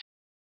polite.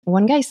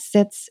 One guy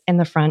sits in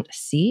the front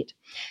seat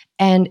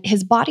and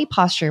his body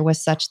posture was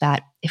such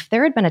that if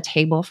there had been a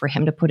table for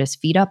him to put his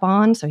feet up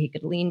on so he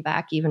could lean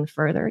back even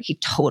further, he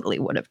totally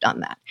would have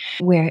done that.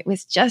 Where it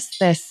was just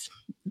this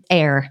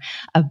air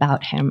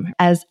about him.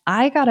 As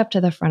I got up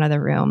to the front of the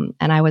room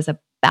and I was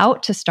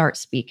about to start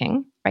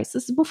speaking, right? So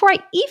this is before I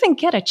even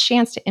get a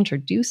chance to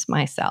introduce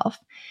myself.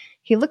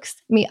 He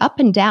looks me up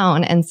and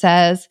down and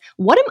says,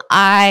 "What am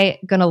I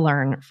going to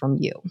learn from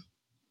you?"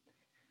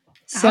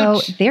 So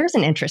Ouch. there's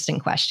an interesting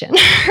question,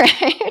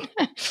 right?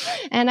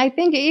 And I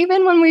think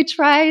even when we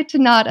try to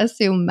not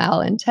assume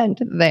malintent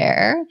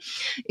there,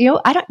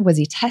 was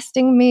he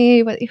testing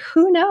me?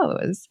 Who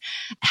knows?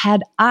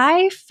 Had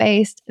I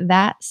faced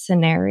that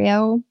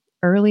scenario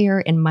earlier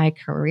in my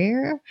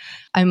career,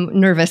 I'm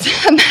nervous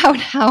about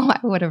how I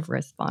would have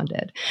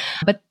responded.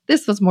 But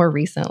this was more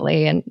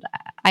recently, and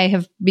I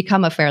have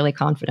become a fairly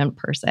confident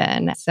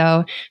person.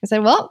 So I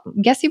said, well,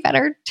 guess you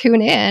better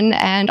tune in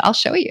and I'll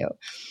show you.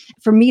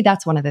 For me,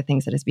 that's one of the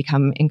things that has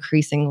become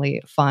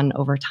increasingly fun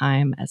over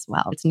time as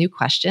well. It's new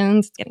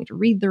questions, getting to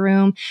read the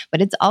room,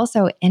 but it's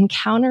also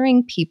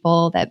encountering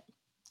people that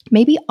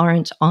maybe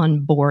aren't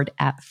on board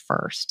at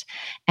first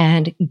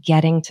and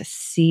getting to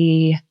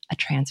see a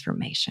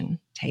transformation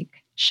take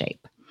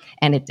shape.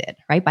 And it did,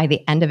 right? By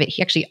the end of it,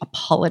 he actually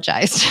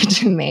apologized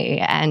to me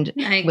and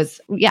Nice.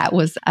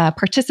 was a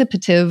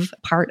participative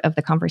part of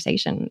the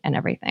conversation and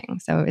everything.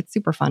 So it's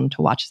super fun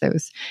to watch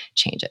those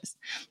changes.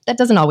 That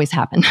doesn't always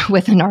happen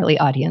with a gnarly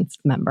audience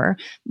member,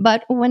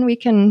 but when we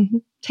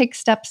can take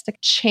steps to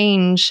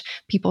change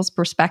people's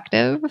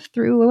perspective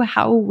through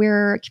how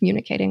we're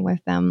communicating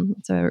with them,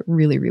 it's a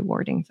really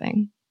rewarding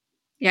thing.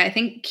 Yeah, I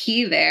think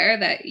key there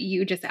that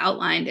you just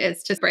outlined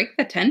is to break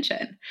the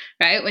tension,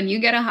 right? When you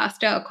get a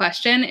hostile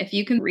question, if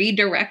you can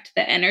redirect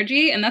the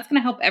energy, and that's going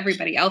to help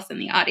everybody else in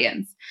the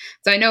audience.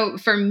 So I know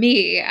for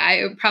me,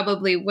 I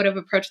probably would have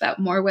approached that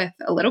more with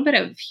a little bit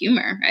of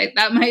humor, right?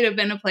 That might have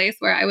been a place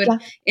where I would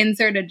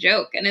insert a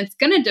joke, and it's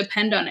going to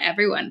depend on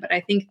everyone. But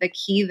I think the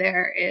key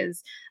there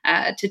is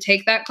to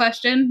take that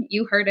question,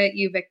 you heard it,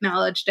 you've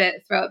acknowledged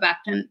it, throw it back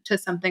to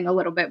something a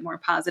little bit more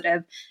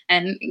positive,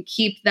 and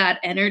keep that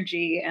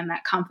energy and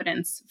that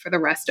confidence for the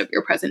rest of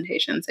your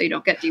presentation so you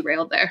don't get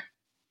derailed there.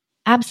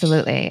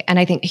 Absolutely. And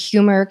I think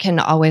humor can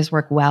always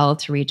work well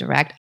to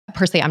redirect.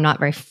 Personally, I'm not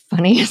very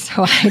funny,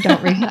 so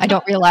I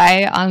don't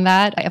rely on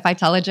that. If I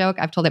tell a joke,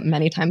 I've told it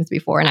many times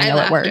before and I know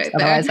it works. Right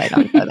Otherwise, I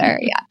don't go there.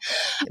 Yeah.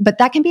 But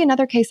that can be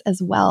another case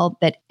as well,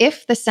 that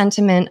if the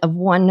sentiment of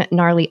one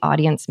gnarly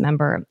audience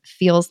member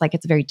feels like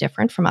it's very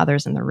different from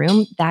others in the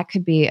room, that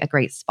could be a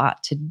great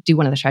spot to do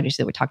one of the strategies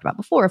that we talked about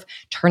before of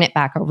turn it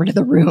back over to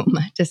the room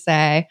to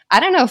say, I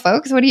don't know,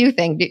 folks, what do you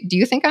think? Do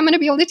you think I'm going to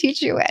be able to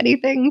teach you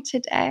anything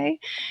today?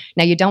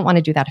 Now, you don't want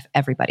to do that if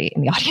everybody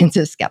in the audience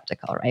is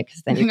skeptical, right?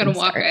 Because then you're going to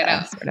walk right out.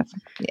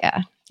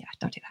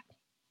 Don't do that.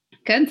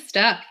 Good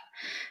stuff.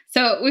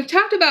 So we've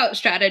talked about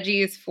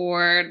strategies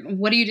for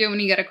what do you do when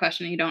you get a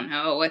question you don't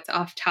know, it's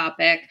off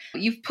topic.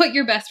 You've put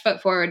your best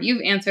foot forward.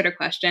 You've answered a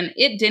question.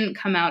 It didn't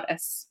come out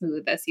as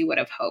smooth as you would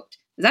have hoped.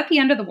 Is that the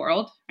end of the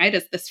world, right?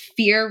 Is this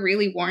fear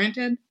really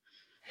warranted?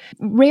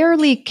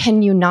 Rarely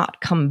can you not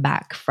come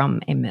back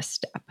from a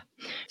misstep.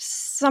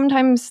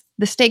 Sometimes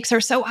the stakes are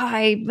so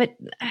high, but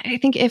I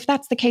think if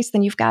that's the case,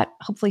 then you've got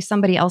hopefully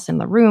somebody else in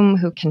the room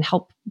who can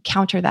help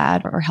counter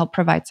that or help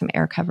provide some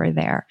air cover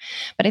there.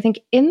 But I think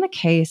in the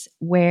case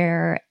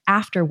where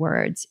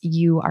afterwards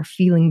you are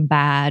feeling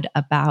bad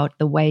about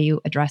the way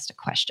you addressed a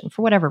question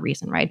for whatever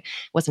reason, right? It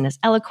wasn't as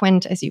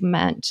eloquent as you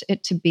meant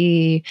it to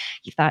be.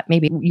 You thought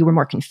maybe you were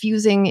more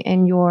confusing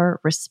in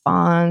your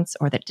response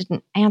or that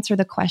didn't answer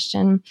the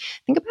question.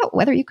 Think about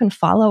whether you can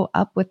follow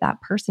up with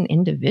that person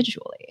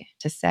individually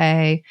to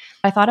say,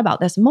 I thought about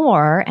this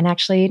more, and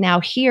actually now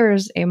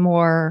here's a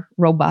more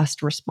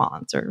robust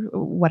response or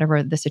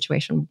whatever the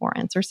situation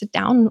warrants, or sit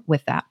down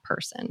with that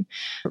person.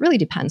 It really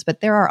depends,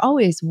 but there are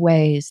always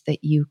ways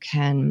that you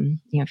can,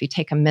 if you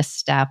take a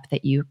misstep,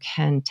 that you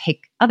can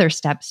take other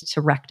steps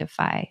to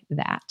rectify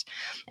that.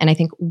 And I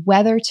think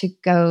whether to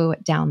go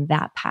down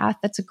that path,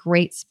 that's a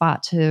great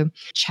spot to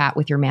chat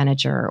with your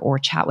manager or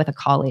chat with a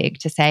colleague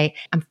to say,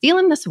 I'm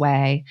feeling this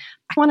way.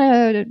 I want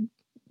to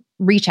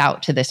reach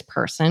out to this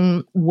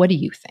person. What do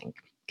you think?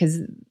 because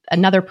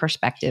another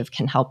perspective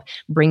can help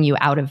bring you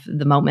out of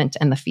the moment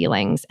and the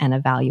feelings and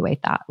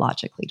evaluate that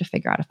logically to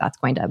figure out if that's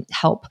going to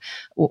help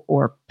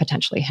or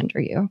potentially hinder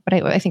you. But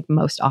I think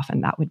most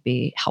often that would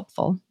be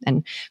helpful.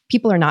 And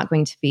people are not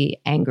going to be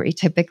angry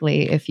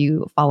typically if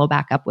you follow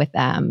back up with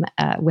them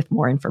with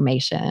more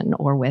information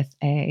or with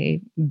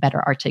a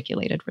better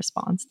articulated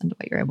response than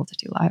what you're able to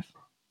do live.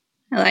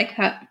 I like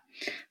that.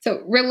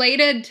 So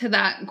related to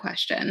that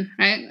question,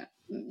 right?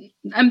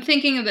 I'm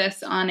thinking of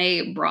this on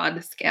a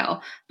broad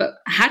scale, but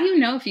how do you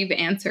know if you've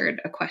answered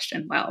a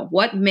question well?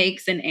 What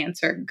makes an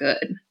answer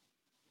good?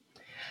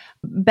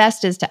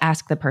 Best is to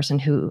ask the person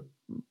who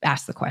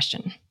asked the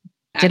question.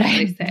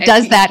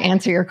 Does that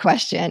answer your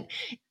question?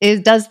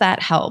 Does that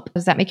help?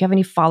 Does that make you have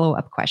any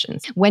follow-up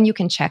questions? When you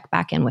can check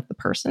back in with the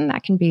person,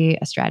 that can be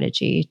a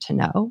strategy to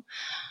know.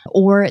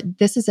 Or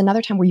this is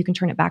another time where you can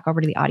turn it back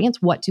over to the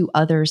audience. What do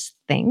others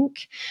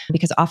think?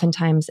 Because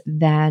oftentimes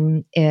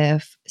then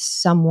if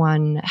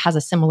someone has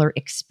a similar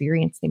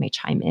experience, they may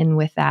chime in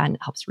with that and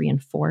it helps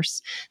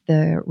reinforce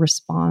the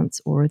response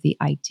or the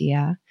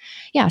idea.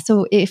 Yeah,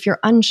 so if you're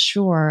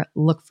unsure,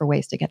 look for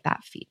ways to get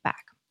that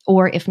feedback.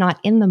 Or if not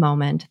in the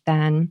moment,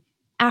 then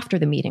after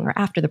the meeting or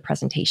after the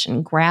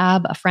presentation,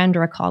 grab a friend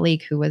or a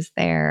colleague who was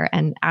there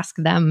and ask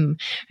them,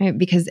 right?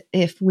 Because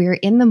if we're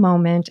in the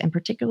moment, and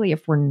particularly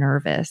if we're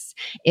nervous,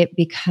 it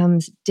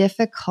becomes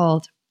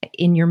difficult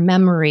in your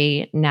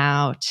memory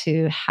now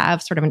to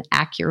have sort of an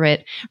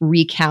accurate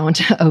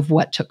recount of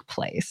what took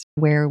place,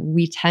 where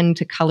we tend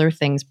to color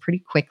things pretty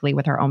quickly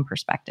with our own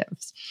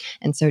perspectives.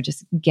 And so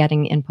just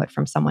getting input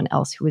from someone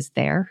else who is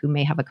there, who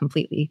may have a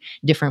completely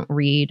different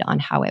read on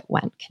how it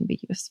went, can be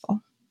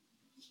useful.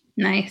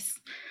 Nice.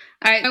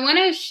 All right, I want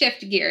to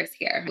shift gears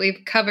here. We've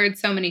covered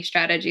so many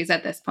strategies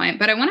at this point,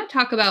 but I want to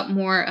talk about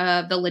more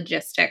of the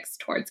logistics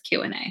towards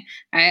Q&A. All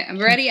right, I've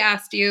already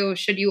asked you,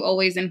 should you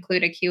always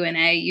include a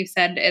Q&A? You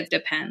said it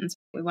depends.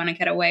 We want to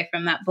get away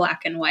from that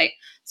black and white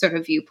sort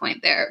of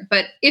viewpoint there.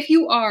 But if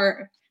you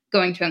are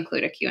going to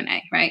include a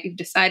Q&A, right, you've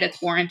decided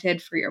it's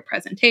warranted for your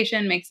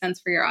presentation, makes sense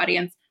for your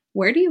audience,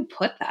 where do you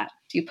put that?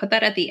 Do you put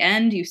that at the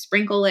end? Do you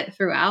sprinkle it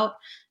throughout?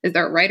 Is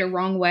there a right or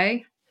wrong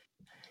way?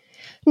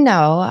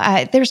 No,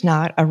 there's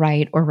not a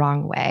right or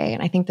wrong way.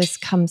 And I think this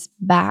comes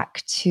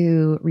back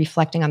to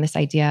reflecting on this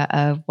idea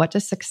of what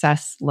does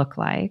success look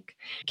like?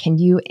 Can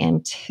you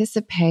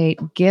anticipate,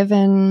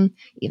 given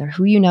either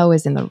who you know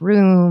is in the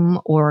room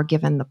or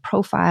given the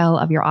profile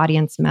of your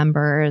audience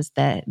members,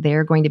 that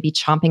they're going to be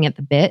chomping at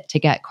the bit to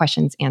get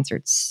questions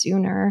answered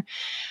sooner?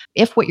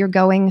 If what you're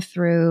going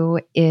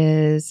through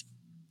is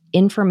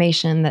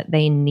information that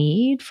they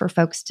need for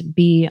folks to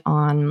be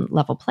on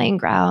level playing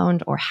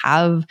ground or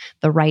have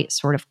the right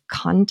sort of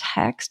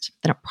context,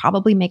 then it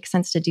probably makes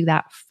sense to do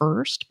that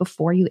first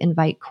before you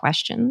invite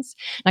questions.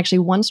 And actually,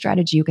 one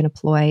strategy you can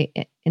employ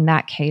in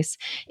that case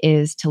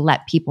is to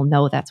let people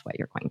know that's what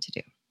you're going to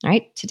do. All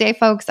right, today,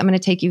 folks, I'm going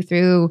to take you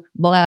through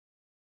blah.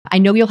 I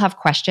know you'll have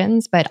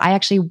questions, but I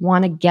actually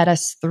want to get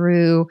us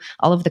through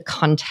all of the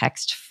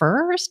context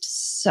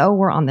first so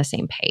we're on the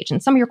same page.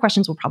 And some of your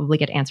questions will probably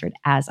get answered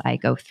as I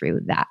go through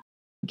that.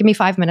 Give me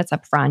 5 minutes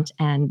up front,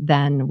 and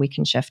then we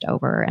can shift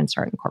over and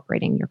start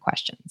incorporating your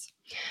questions.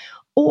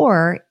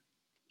 Or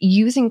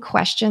using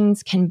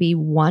questions can be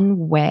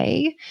one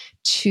way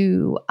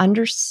to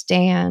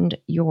understand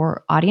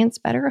your audience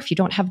better if you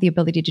don't have the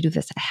ability to do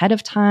this ahead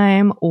of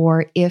time,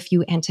 or if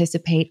you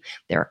anticipate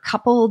there are a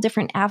couple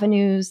different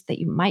avenues that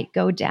you might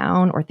go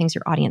down or things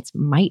your audience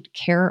might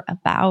care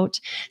about.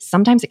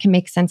 Sometimes it can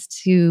make sense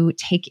to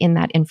take in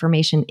that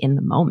information in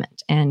the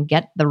moment and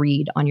get the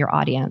read on your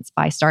audience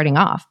by starting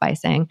off by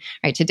saying,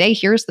 all right, today,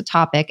 here's the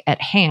topic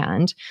at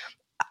hand.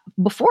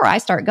 Before I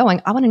start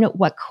going, I want to know,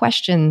 what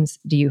questions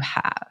do you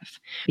have?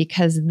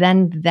 Because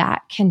then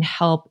that can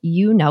help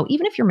you know,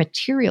 even if your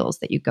materials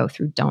that you go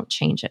through don't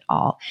change at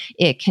all,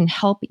 it can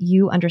help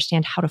you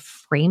understand how to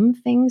frame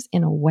things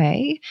in a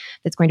way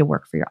that's going to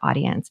work for your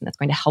audience and that's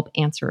going to help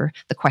answer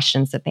the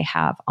questions that they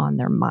have on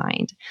their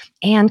mind,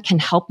 and can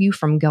help you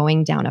from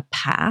going down a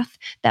path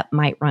that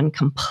might run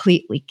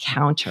completely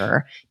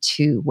counter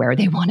to where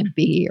they want to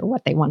be or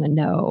what they want to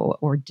know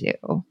or do,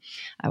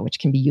 which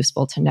can be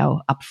useful to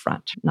know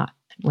upfront, not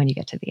when you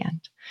get to the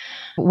end.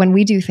 When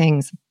we do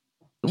things,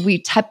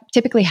 we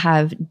typically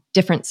have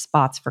different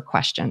spots for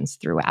questions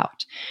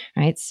throughout,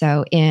 right?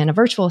 So in a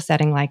virtual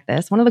setting like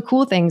this, one of the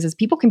cool things is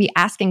people can be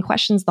asking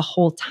questions the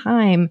whole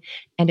time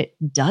and it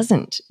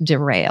doesn't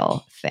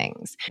derail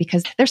things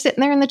because they're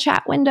sitting there in the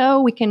chat window.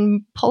 We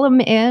can pull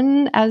them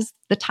in as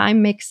the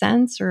time makes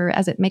sense or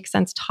as it makes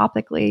sense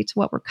topically to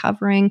what we're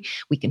covering.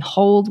 We can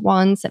hold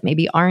ones that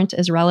maybe aren't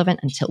as relevant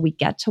until we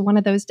get to one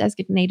of those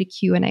designated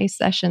Q&A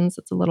sessions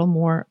that's a little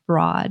more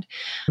broad,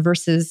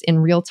 versus in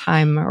real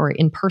time or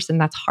in person,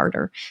 that's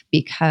harder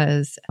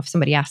because if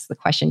somebody asks the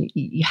question,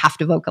 you have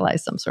to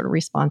vocalize some sort of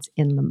response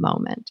in the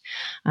moment.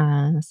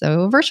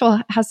 So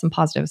virtual has some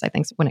positives, I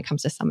think, when it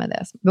comes to some of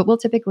this. But we'll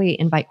typically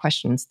invite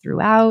questions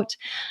throughout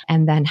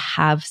and then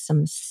have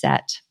some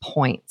set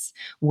points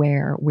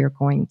where we're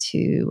going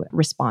to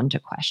respond to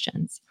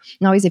questions.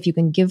 And always, if you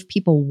can give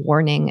people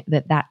warning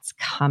that that's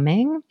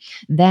coming,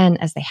 then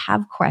as they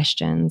have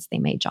questions, they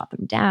may jot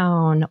them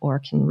down or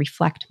can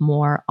reflect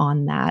more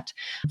on that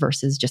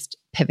versus just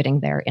pivoting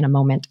there in a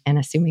moment and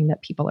assuming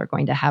that people are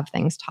going to have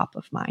things top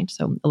of mind.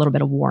 So a little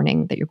bit of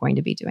warning that you're going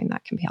to be doing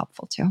that can be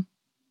helpful too.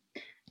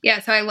 Yeah,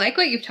 so I like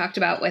what you've talked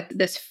about with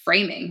this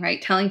framing,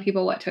 right? Telling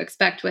people what to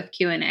expect with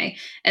Q&A.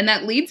 And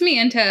that leads me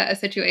into a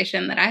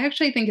situation that I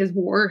actually think is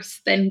worse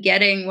than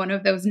getting one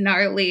of those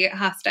gnarly,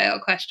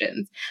 hostile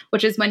questions,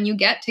 which is when you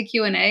get to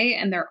Q&A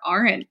and there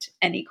aren't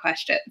any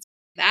questions.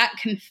 That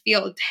can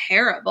feel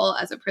terrible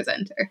as a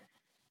presenter.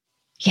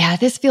 Yeah,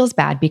 this feels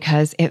bad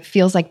because it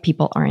feels like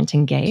people aren't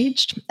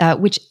engaged,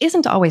 which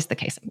isn't always the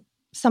case.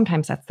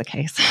 Sometimes that's the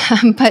case.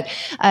 But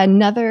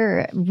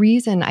another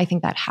reason I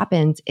think that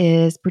happens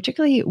is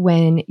particularly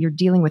when you're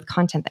dealing with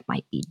content that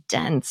might be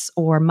dense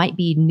or might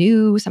be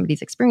new,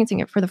 somebody's experiencing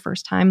it for the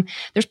first time,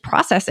 there's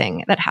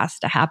processing that has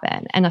to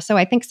happen. And so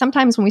I think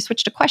sometimes when we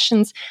switch to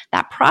questions,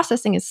 that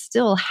processing is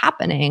still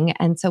happening.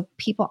 And so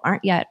people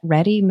aren't yet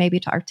ready maybe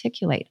to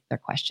articulate their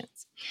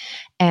questions.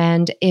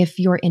 And if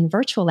you're in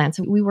virtual land,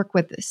 so we work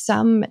with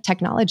some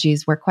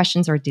technologies where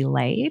questions are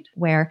delayed,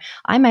 where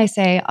I might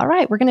say, all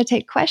right, we're going to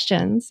take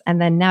questions.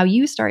 And then now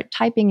you start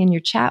typing in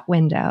your chat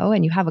window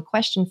and you have a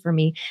question for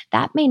me.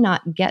 That may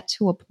not get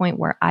to a point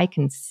where I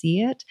can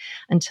see it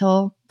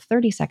until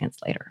 30 seconds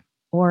later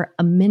or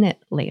a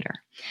minute later.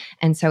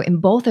 And so in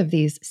both of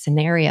these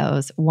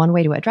scenarios, one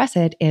way to address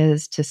it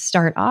is to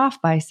start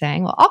off by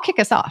saying, well, I'll kick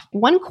us off.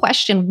 One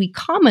question we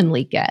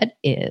commonly get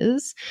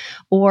is,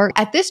 or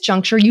at this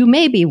juncture, you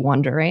may be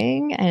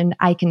wondering, and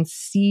I can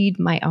seed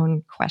my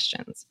own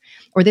questions.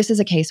 Or this is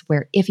a case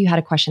where if you had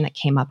a question that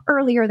came up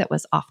earlier that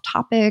was off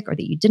topic or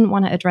that you didn't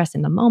want to address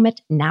in the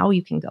moment, now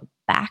you can go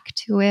back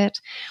to it.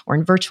 Or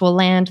in virtual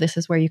land, this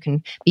is where you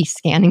can be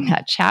scanning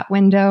that chat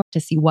window to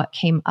see what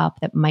came up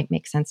that might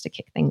make sense to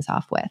kick things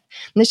off with.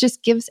 And this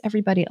just gives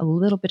everybody a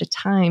little bit of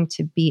time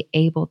to be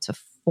able to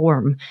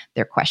form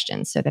their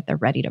questions so that they're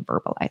ready to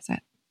verbalize it.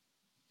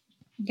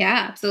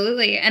 Yeah,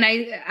 absolutely. And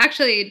I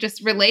actually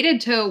just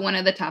related to one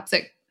of the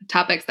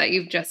topics that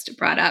you've just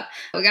brought up.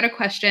 We got a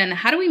question.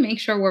 How do we make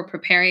sure we're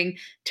preparing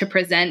to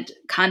present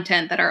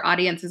content that our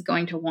audience is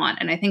going to want?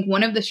 And I think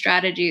one of the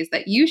strategies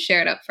that you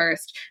shared up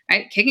first,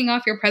 right, kicking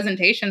off your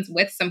presentations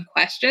with some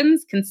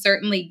questions can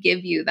certainly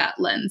give you that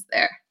lens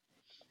there.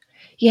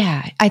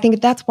 Yeah, I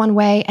think that's one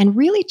way. And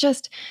really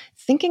just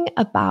thinking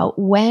about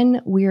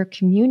when we're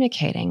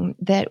communicating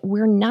that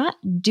we're not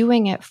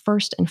doing it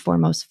first and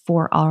foremost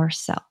for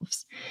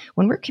ourselves.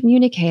 When we're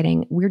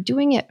communicating, we're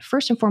doing it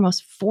first and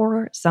foremost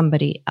for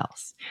somebody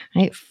else,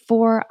 right?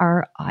 For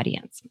our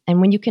audience.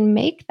 And when you can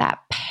make that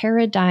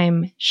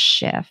paradigm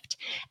shift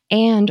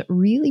and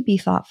really be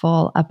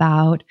thoughtful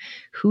about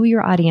who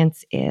your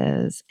audience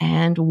is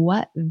and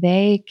what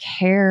they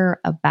care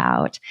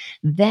about,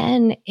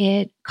 then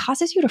it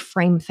causes you to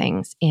frame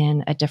things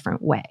in a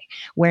different way,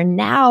 where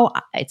now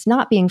it's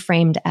not being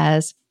framed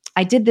as,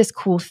 I did this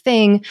cool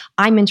thing,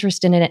 I'm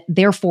interested in it,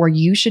 therefore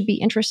you should be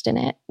interested in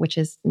it, which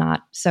is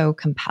not so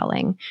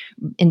compelling.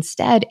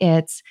 Instead,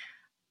 it's,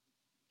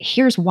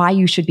 here's why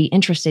you should be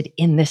interested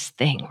in this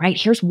thing, right?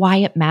 Here's why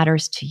it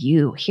matters to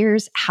you.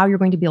 Here's how you're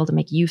going to be able to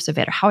make use of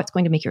it or how it's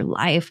going to make your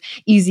life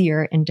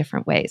easier in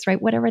different ways,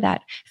 right? Whatever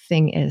that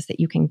thing is that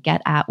you can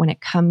get at when it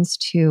comes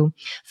to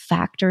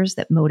factors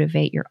that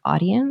motivate your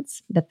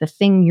audience, that the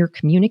thing you're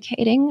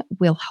communicating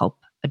will help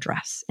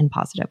address in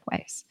positive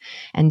ways.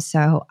 And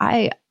so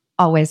I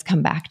always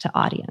come back to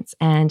audience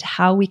and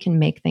how we can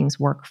make things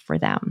work for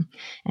them.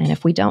 And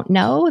if we don't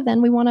know,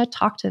 then we want to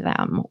talk to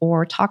them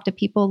or talk to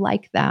people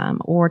like them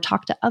or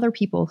talk to other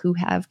people who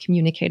have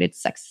communicated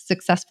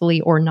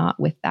successfully or not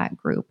with that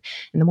group.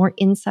 And the more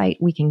insight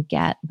we can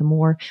get, the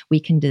more we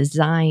can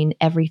design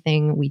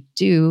everything we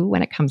do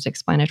when it comes to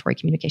explanatory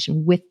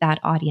communication with that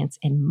audience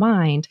in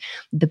mind,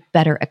 the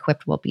better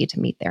equipped we'll be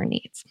to meet their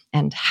needs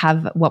and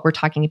have what we're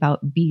talking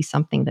about be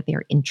something that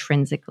they're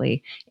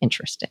intrinsically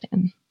interested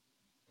in.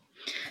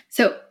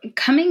 So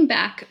coming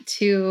back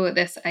to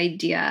this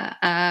idea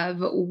of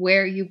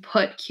where you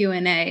put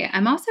Q&A,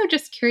 I'm also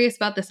just curious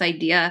about this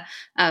idea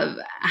of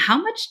how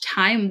much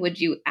time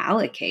would you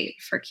allocate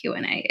for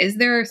Q&A? Is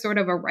there sort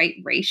of a right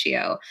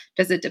ratio?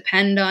 Does it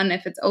depend on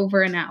if it's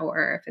over an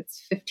hour, if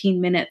it's 15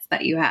 minutes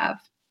that you have?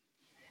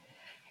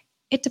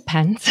 It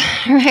depends,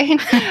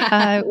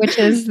 right? Which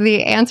is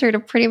the answer to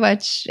pretty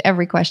much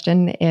every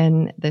question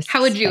in this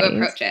How would you space.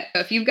 Approach it?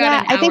 If you've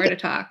got an hour to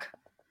talk.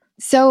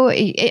 So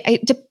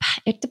it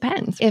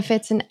depends. If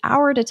it's an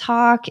hour to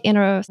talk in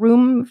a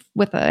room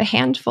with a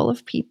handful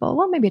of people,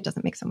 well, maybe it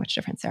doesn't make so much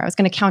difference there. I was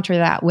going to counter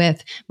that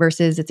with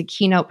versus it's a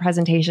keynote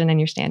presentation and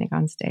you're standing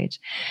on stage.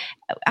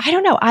 I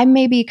don't know. I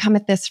maybe come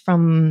at this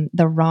from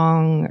the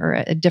wrong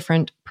or a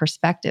different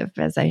perspective.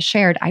 As I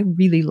shared, I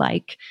really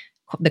like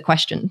the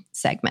question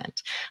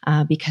segment,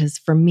 because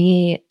for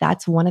me,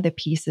 that's one of the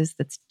pieces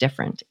that's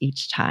different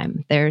each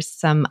time. There's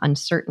some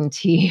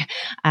uncertainty,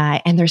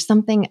 and there's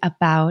something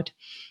about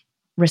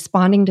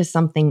responding to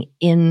something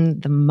in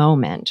the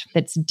moment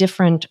that's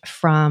different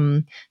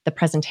from the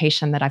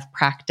presentation that I've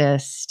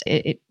practiced.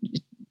 It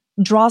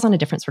draws on a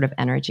different sort of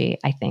energy,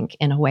 I think,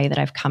 in a way that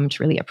I've come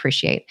to really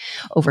appreciate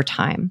over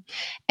time.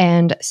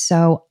 And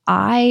so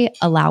I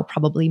allow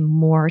probably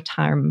more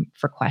time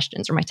for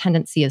questions, or my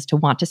tendency is to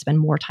want to spend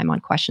more time on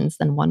questions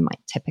than one might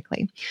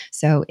typically.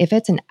 So if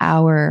it's an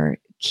hour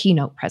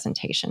keynote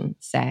presentation,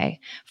 say,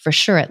 for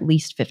sure, at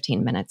least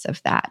 15 minutes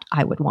of that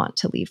I would want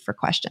to leave for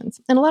questions.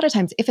 And a lot of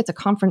times, if it's a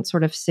conference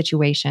sort of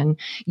situation,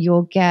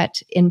 you'll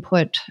get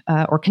input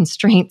or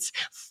constraints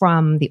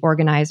from the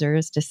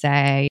organizers to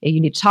say, you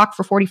need to talk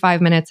for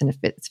 45 minutes, and if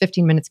it's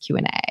 15 minutes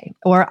Q&A.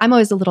 Or I'm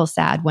always a little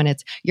sad when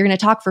it's, you're going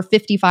to talk for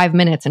 55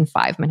 minutes and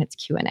 5 minutes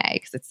Q&A,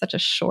 because it's such a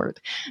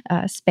short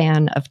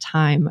span of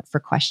time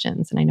for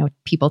questions. And I know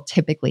people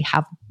typically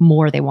have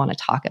more they want to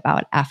talk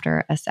about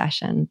after a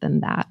session than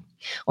that.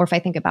 Or if I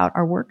think about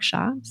our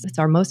workshops,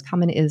 our most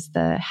common is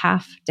the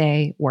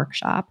half-day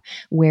workshop,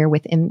 where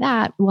within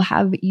that we'll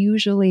have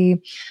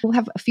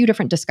a few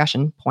different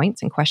discussion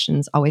points, and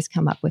questions always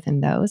come up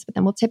within those. But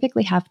then we'll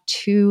typically have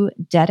 2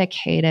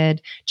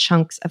 dedicated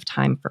chunks of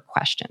time for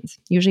questions,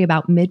 usually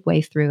about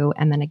midway through,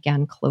 and then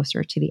again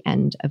closer to the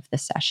end of the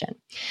session.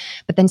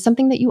 But then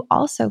something that you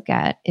also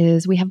get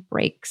is we have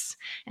breaks.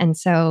 And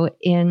so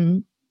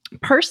in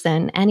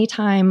person,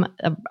 anytime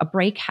a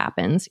break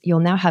happens,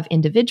 you'll now have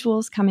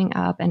individuals coming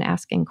up and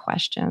asking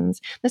questions.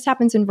 This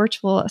happens in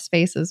virtual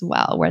space as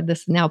well, where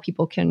now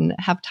people can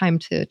have time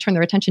to turn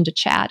their attention to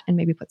chat and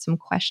maybe put some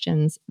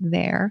questions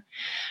there.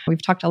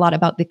 We've talked a lot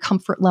about the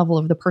comfort level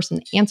of the person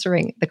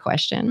answering the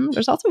question.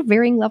 There's also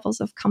varying levels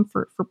of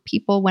comfort for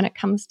people when it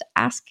comes to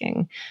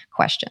asking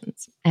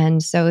questions.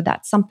 And so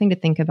that's something to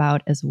think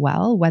about as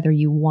well, whether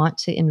you want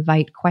to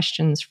invite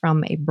questions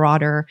from a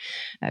broader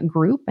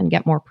group and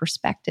get more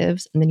perspective. And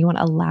then you want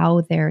to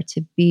allow there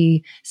to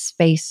be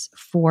space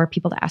for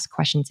people to ask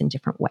questions in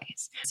different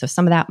ways. So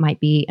some of that might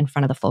be in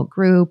front of the full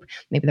group.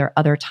 Maybe there are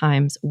other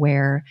times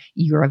where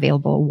you're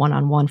available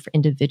one-on-one for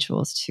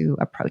individuals to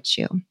approach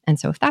you. And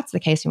so if that's the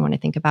case, you want to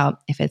think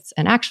about, if it's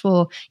an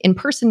actual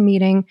in-person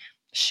meeting,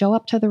 show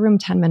up to the room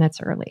 10 minutes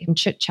early and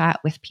chit chat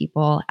with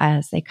people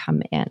as they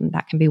come in.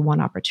 That can be one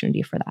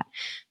opportunity for that.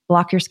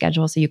 Block your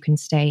schedule so you can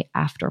stay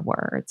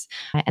afterwards.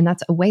 And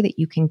that's a way that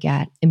you can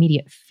get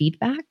immediate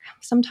feedback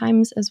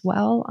sometimes as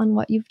well on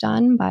what you've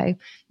done, by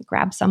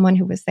grab someone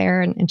who was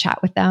there and chat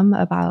with them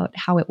about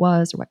how it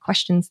was or what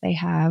questions they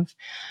have.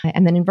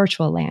 And then in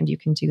virtual land, you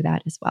can do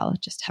that as well.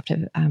 Just have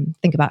to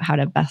think about how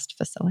to best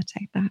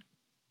facilitate that.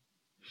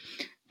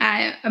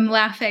 I'm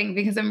laughing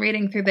because I'm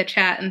reading through the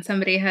chat and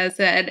somebody has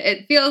said,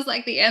 it feels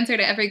like the answer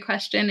to every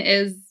question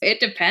is, it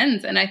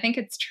depends. And I think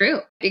it's true,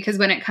 because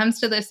when it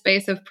comes to the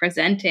space of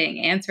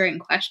presenting, answering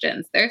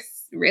questions, there's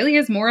really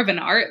is more of an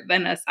art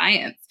than a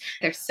science.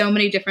 There's so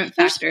many different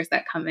factors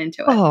that come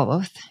into it.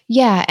 Both.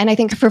 Yeah. And I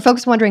think for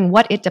folks wondering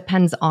what it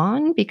depends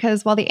on,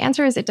 because while the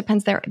answer is it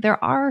depends,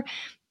 there are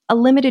a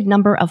limited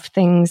number of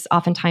things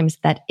oftentimes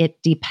that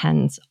it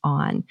depends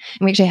on. And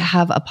we actually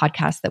have a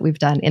podcast that we've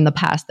done in the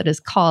past that is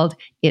called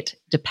It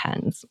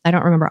Depends. I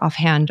don't remember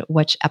offhand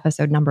which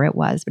episode number it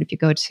was, but if you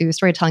go to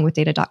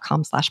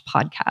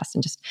storytellingwithdata.com/podcast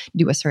and just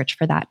do a search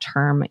for that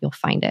term, you'll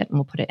find it, and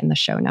we'll put it in the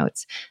show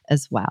notes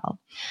as well.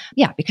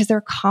 Yeah, because there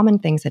are common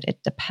things that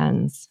it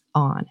depends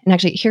on. And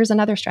actually, here's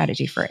another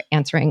strategy for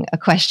answering a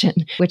question,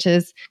 which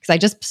is, because I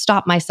just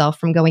stopped myself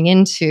from going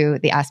into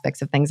the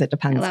aspects of things it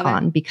depends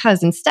on,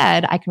 because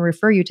instead I can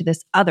refer you to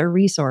this other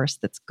resource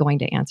that's going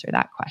to answer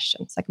that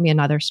question. So that can be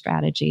another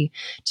strategy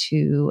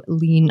to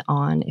lean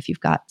on if you've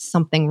got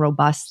something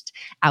robust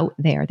out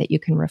there that you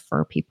can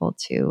refer people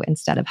to,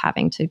 instead of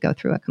having to go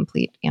through a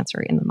complete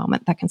answer in the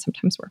moment. That can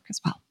sometimes work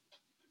as well.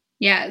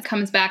 Yeah, it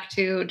comes back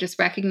to just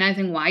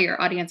recognizing why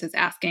your audience is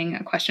asking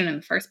a question in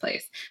the first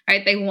place,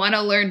 right? They want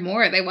to learn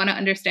more. They want to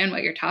understand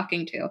what you're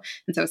talking to.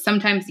 And so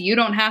sometimes you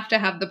don't have to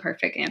have the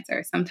perfect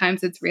answer.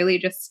 Sometimes it's really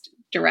just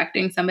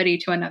directing somebody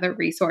to another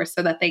resource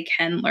so that they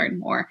can learn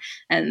more.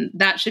 And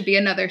that should be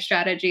another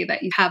strategy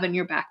that you have in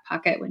your back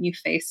pocket when you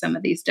face some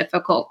of these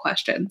difficult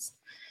questions.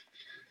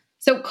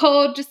 So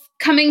Cole, just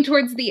coming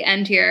towards the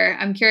end here,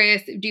 I'm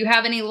curious, do you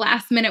have any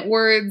last minute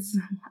words,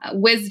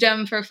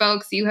 wisdom for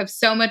folks? You have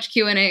so much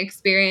Q&A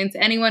experience.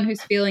 Anyone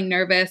who's feeling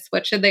nervous,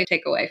 what should they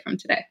take away from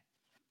today?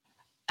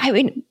 I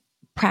mean,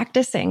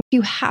 practicing. If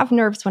you have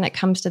nerves when it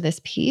comes to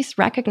this piece,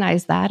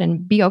 recognize that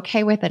and be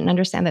okay with it, and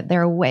understand that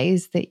there are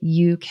ways that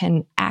you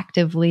can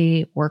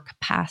actively work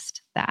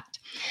past that.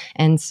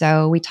 And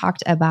so we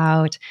talked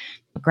about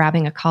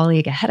grabbing a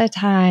colleague ahead of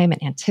time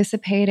and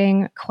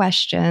anticipating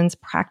questions,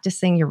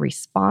 practicing your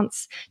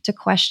response to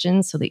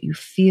questions so that you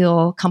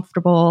feel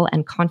comfortable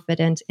and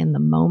confident in the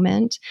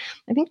moment.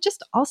 I think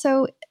just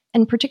also,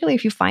 and particularly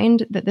if you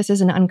find that this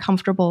is an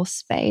uncomfortable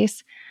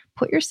space,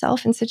 put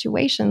yourself in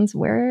situations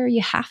where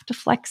you have to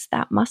flex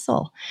that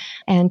muscle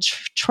and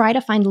try to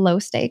find low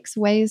stakes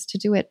ways to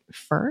do it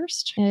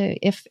first.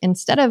 If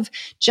instead of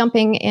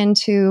jumping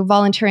into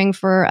volunteering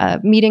for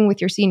a meeting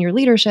with your senior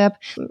leadership,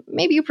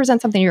 maybe you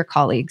present something to your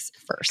colleagues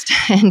first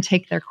and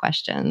take their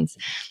questions.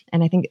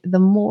 And I think the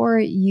more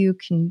you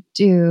can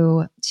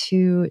do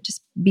to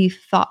just be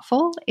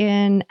thoughtful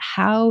in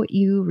how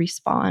you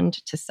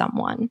respond to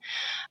someone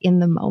in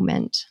the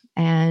moment,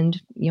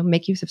 and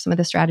make use of some of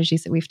the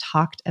strategies that we've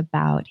talked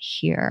about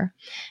here,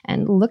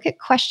 and look at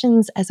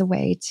questions as a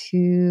way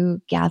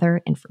to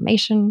gather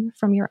information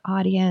from your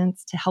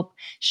audience, to help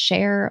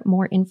share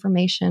more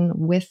information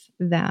with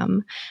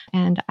them.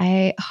 And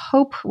I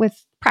hope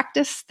with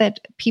practice that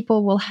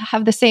people will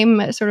have the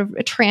same sort of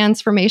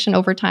transformation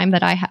over time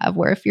that I have,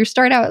 where if you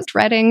start out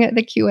dreading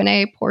the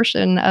Q&A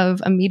portion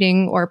of a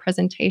meeting or a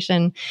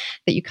presentation,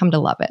 that you come to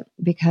love it,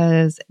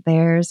 because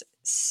there's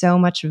so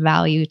much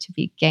value to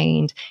be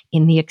gained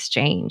in the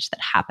exchange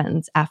that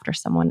happens after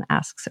someone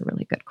asks a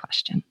really good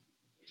question.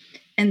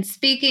 And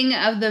speaking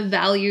of the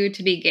value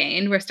to be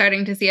gained, we're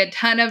starting to see a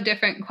ton of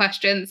different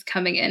questions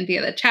coming in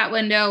via the chat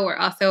window. We're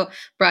also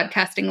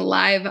broadcasting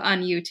live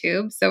on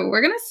YouTube. So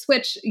we're going to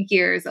switch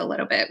gears a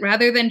little bit.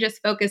 Rather than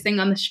just focusing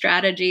on the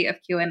strategy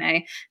of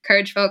Q&A,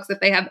 encourage folks, if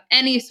they have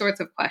any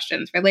sorts of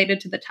questions related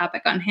to the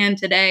topic on hand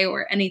today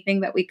or anything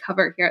that we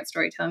cover here at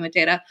Storytelling with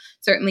Data,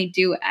 certainly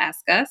do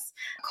ask us.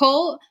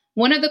 Cole,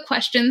 one of the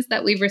questions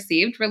that we've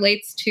received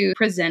relates to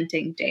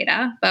presenting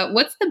data, but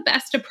what's the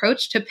best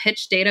approach to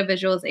pitch data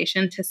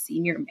visualization to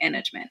senior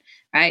management,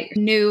 right?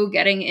 New,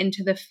 getting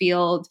into the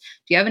field.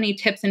 Do you have any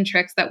tips and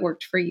tricks that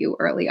worked for you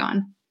early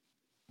on?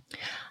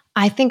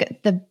 I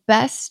think the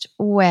best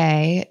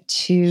way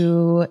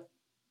to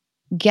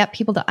get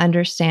people to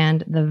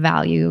understand the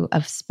value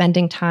of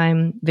spending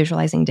time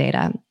visualizing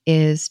data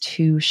is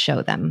to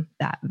show them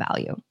that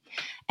value.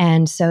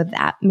 And so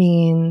that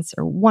means,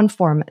 or one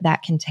form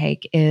that can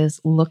take, is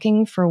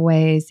looking for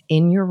ways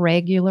in your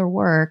regular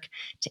work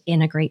to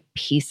integrate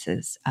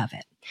pieces of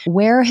it.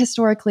 Where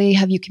historically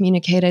have you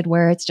communicated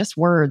where it's just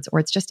words, or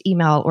it's just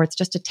email, or it's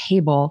just a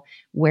table,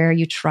 where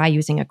you try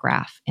using a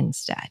graph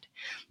instead?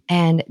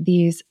 And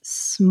these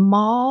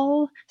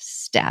small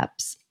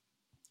steps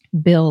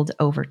build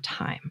over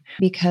time.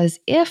 Because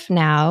if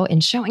now,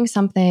 in showing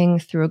something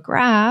through a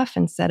graph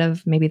instead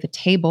of maybe the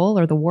table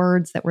or the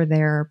words that were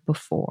there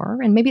before,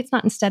 and maybe it's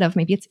not instead of,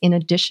 maybe it's in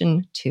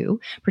addition to,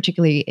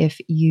 particularly if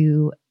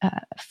you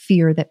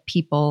fear that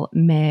people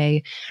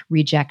may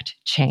reject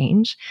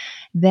change,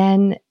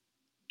 then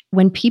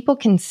when people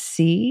can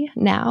see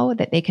now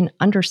that they can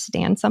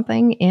understand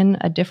something in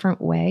a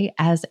different way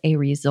as a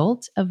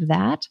result of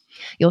that,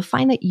 you'll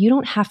find that you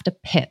don't have to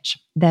pitch,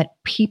 that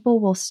people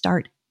will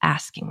start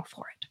asking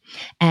for it.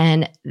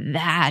 And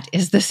that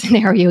is the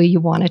scenario you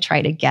want to try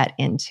to get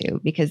into,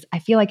 because I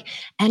feel like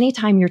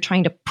anytime you're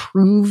trying to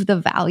prove the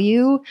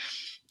value,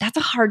 that's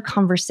a hard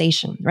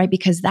conversation, right?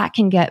 Because that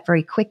can get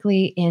very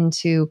quickly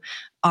into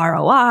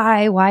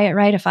ROI, why,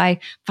 right? If I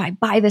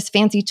buy this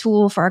fancy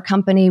tool for our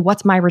company,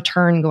 what's my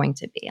return going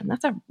to be? And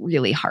that's a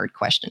really hard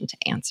question to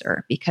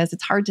answer, because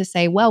it's hard to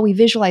say, well, we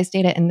visualize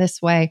data in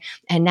this way,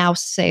 and now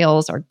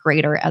sales are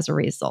greater as a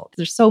result.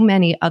 There's so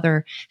many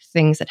other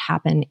things that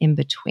happen in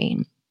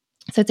between.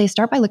 So I'd say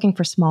start by looking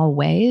for small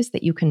ways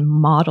that you can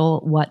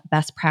model what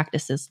best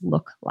practices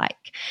look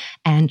like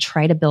and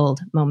try to build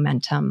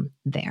momentum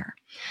there.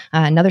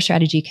 Another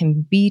strategy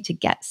can be to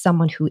get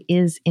someone who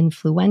is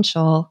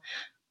influential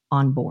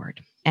on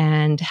board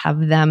and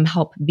have them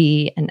help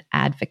be an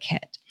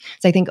advocate.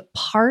 So I think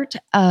part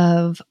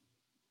of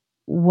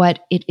what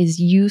it is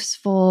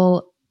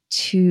useful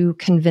to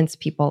convince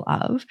people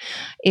of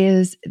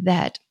is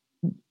that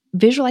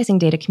visualizing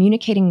data,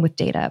 communicating with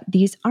data,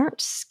 these aren't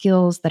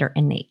skills that are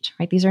innate,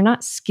 right? These are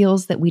not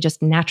skills that we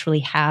just naturally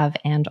have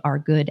and are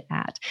good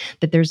at,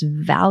 that there's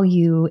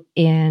value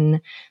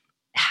in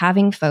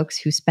having folks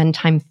who spend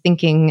time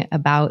thinking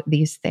about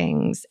these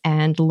things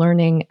and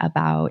learning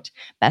about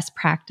best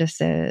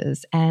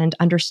practices and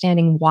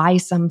understanding why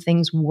some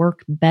things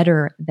work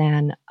better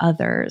than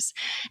others.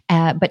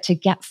 But to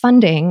get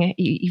funding,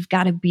 you've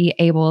got to be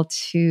able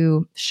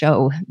to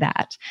show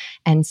that.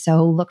 And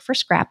so look for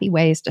scrappy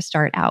ways to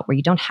start out where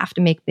you don't have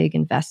to make big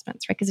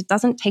investments, right? Because it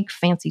doesn't take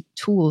fancy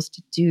tools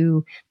to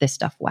do this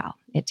stuff well.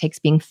 It takes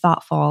being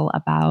thoughtful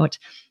about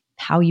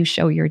how you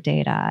show your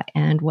data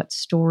and what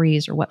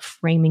stories or what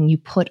framing you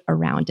put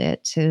around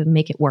it to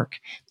make it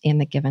work in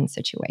the given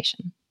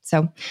situation.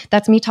 So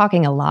that's me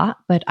talking a lot,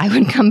 but I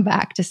would come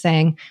back to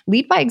saying,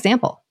 lead by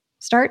example.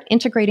 Start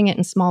integrating it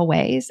in small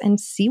ways and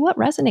see what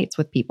resonates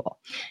with people.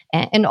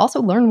 And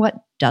also learn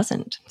what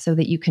doesn't, so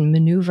that you can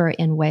maneuver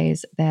in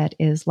ways that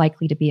is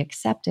likely to be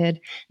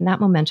accepted. And that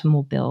momentum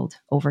will build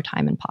over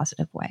time in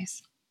positive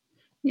ways.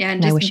 Yeah,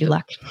 and I wish you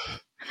luck.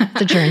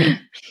 It's a journey.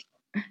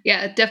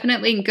 Yeah,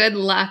 definitely good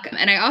luck.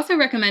 And I also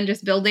recommend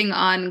just building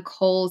on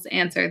Cole's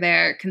answer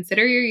there.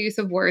 Consider your use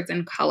of words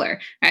and color.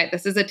 All right,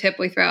 this is a tip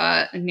we throw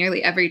out in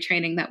nearly every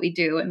training that we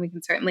do, and we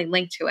can certainly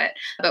link to it.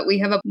 But we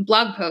have a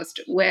blog post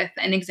with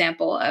an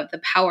example of the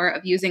power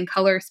of using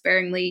color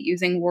sparingly,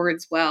 using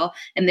words well.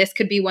 And this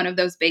could be one of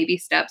those baby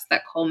steps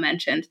that Cole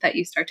mentioned that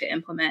you start to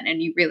implement,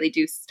 and you really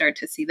do start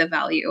to see the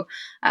value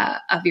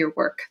of your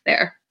work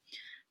there.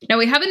 Now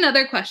we have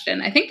another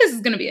question. I think this is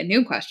going to be a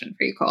new question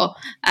for you, Cole.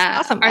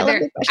 Awesome. Are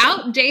there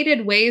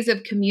outdated ways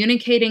of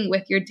communicating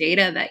with your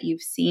data that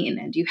you've seen?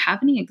 And do you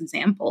have any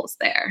examples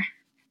there?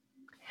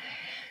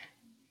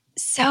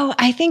 So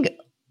I think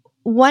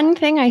one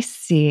thing I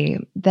see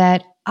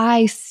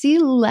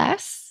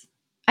less,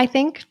 I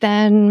think,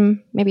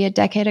 than maybe a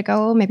decade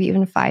ago, maybe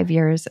even 5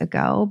 years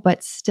ago,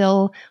 but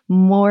still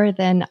more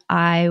than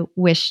I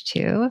wish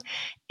to,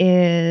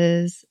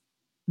 is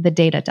the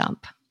data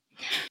dump,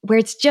 where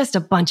it's just a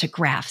bunch of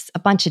graphs, a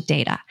bunch of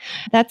data.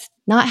 That's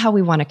not how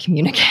we want to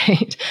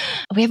communicate.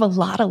 We have a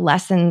lot of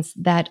lessons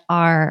that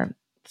are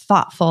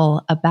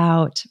thoughtful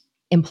about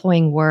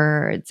employing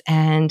words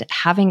and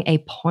having a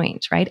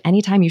point, right?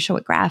 Anytime you show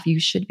a graph, you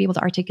should be able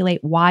to articulate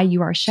why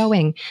you are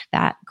showing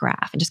that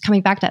graph. And just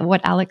coming back to what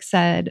Alex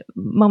said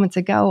moments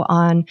ago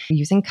on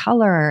using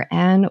color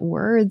and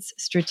words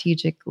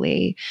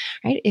strategically,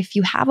 right? If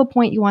you have a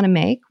point you want to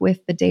make with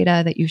the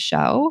data that you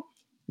show,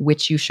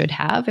 which you should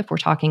have if we're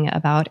talking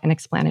about an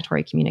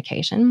explanatory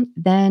communication,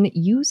 then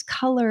use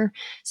color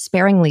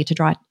sparingly to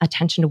draw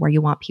attention to where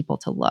you want people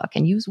to look,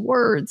 and use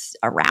words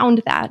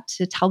around that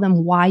to tell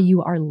them why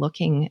you are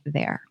looking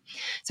there.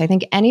 So I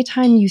think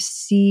anytime you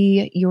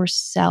see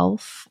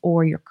yourself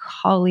or your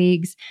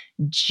colleagues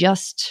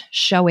just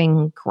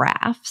showing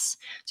graphs,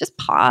 just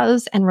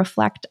pause and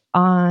reflect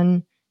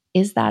on,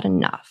 is that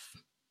enough?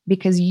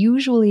 Because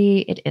usually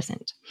it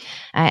isn't.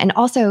 And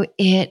also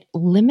it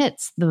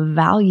limits the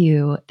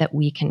value that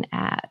we can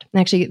add.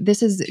 And actually,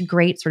 this is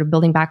great, sort of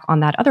building back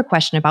on that other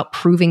question about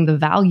proving the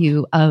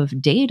value of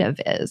data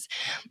viz,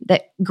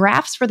 that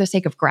graphs for the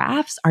sake of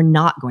graphs are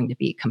not going to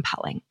be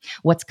compelling.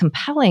 What's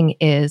compelling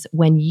is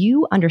when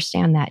you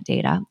understand that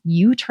data,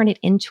 you turn it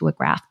into a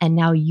graph, and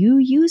now you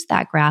use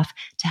that graph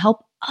to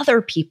help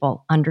other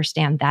people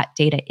understand that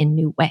data in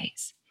new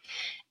ways.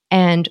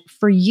 And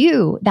for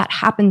you, that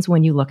happens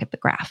when you look at the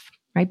graph,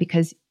 right?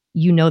 Because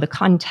you know the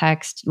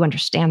context, you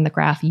understand the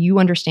graph, you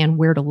understand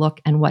where to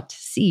look and what to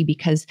see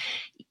because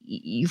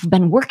you've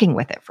been working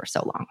with it for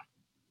so long.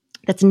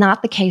 That's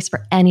not the case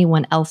for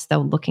anyone else, though,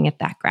 looking at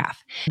that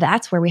graph.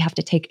 That's where we have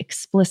to take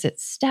explicit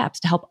steps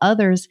to help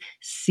others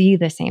see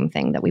the same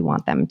thing that we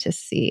want them to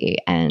see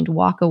and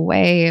walk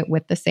away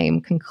with the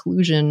same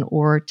conclusion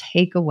or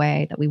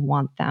takeaway that we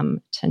want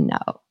them to know.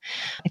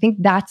 I think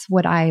that's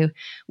what I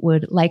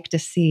would like to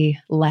see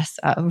less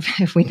of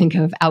if we think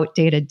of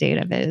outdated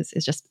data viz,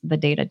 is just the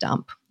data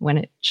dump when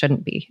it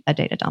shouldn't be a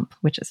data dump,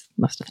 which is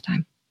most of the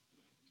time.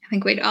 I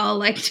think we'd all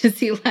like to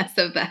see less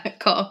of that,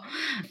 Cole.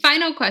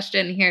 Final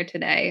question here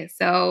today.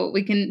 So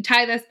we can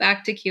tie this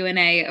back to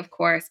Q&A, of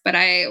course, but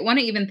I want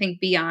to even think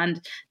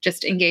beyond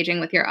just engaging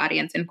with your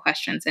audience in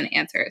questions and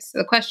answers. So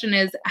the question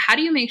is, how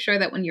do you make sure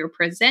that when you're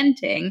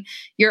presenting,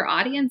 your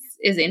audience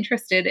is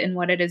interested in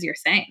what it is you're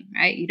saying,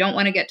 right? You don't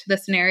want to get to the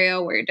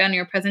scenario where you're done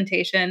your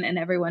presentation and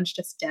everyone's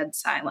just dead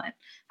silent.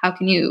 How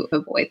can you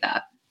avoid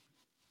that?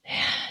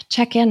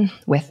 Check in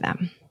with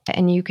them.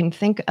 And you can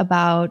think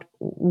about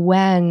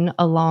when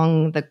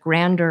along the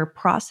grander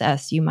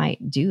process you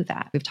might do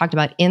that. We've talked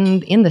about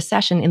in the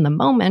session, in the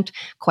moment,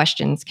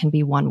 questions can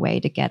be one way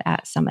to get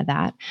at some of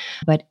that.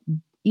 But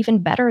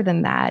even better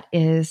than that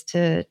is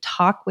to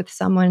talk with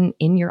someone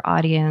in your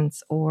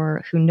audience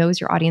or who knows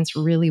your audience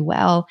really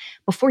well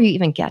before you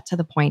even get to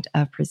the point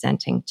of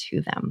presenting to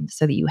them,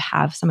 so that you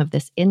have some of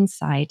this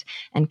insight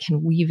and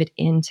can weave it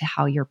into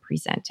how you're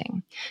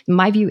presenting.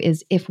 My view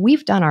is, if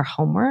we've done our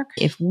homework,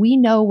 if we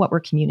know what we're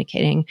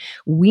communicating,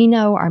 we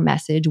know our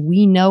message,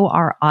 we know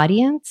our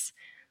audience,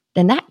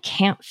 then that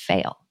can't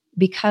fail.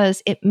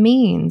 Because it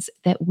means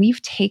that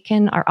we've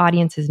taken our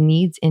audience's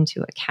needs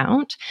into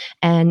account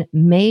and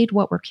made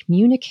what we're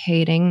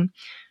communicating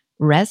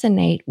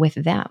resonate with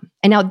them.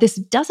 And now this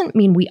doesn't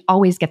mean we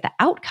always get the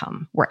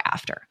outcome we're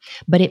after,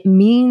 but it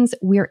means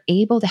we're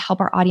able to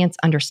help our audience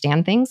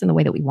understand things in the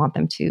way that we want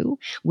them to.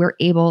 We're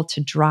able to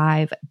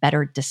drive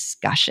better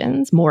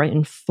discussions, more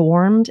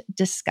informed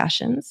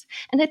discussions.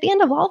 And at the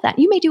end of all that,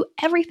 you may do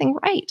everything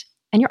right.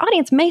 And your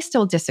audience may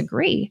still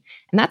disagree,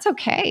 and that's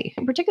okay.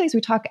 And particularly as we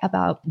talk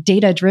about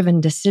data-driven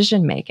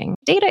decision-making,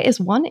 data is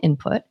one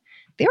input.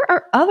 There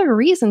are other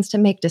reasons to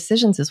make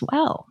decisions as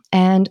well.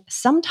 And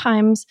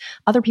sometimes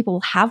other people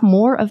will have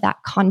more of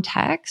that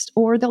context,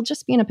 or they'll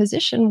just be in a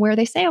position where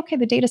they say, okay,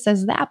 the data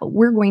says that, but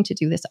we're going to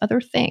do this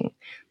other thing.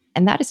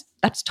 And that's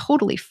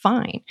totally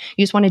fine.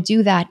 You just want to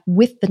do that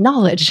with the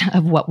knowledge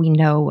of what we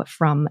know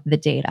from the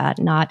data,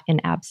 not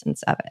in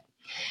absence of it.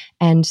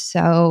 And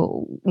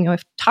so,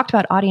 I've talked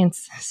about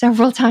audience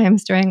several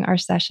times during our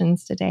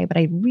sessions today, but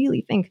I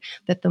really think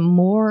that the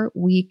more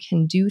we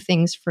can do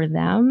things for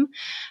them,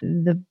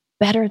 the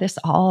better this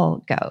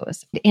all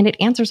goes. And it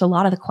answers a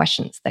lot of the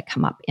questions that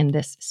come up in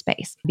this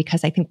space,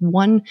 because I think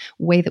one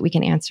way that we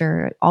can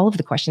answer all of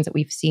the questions that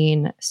we've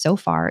seen so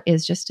far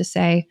is just to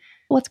say,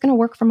 what's going to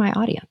work for my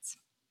audience?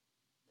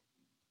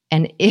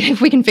 And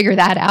if we can figure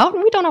that out,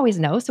 and we don't always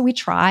know, so we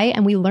try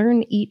and we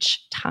learn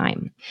each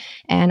time.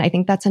 And I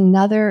think that's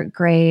another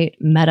great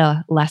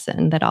meta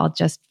lesson that I'll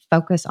just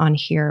focus on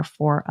here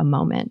for a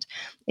moment,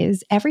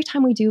 is every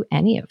time we do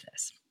any of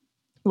this,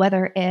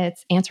 whether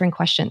it's answering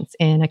questions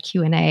in a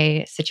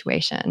Q&A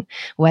situation,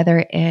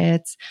 whether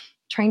it's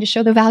trying to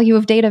show the value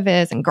of data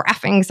viz and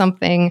graphing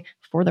something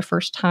for the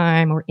first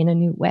time or in a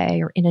new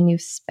way or in a new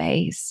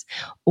space,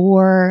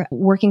 or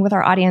working with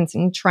our audience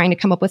and trying to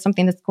come up with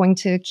something that's going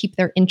to keep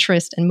their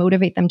interest and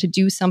motivate them to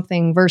do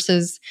something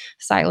versus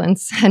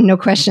silence and no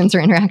questions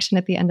or interaction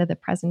at the end of the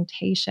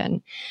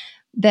presentation,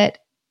 that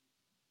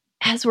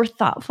as we're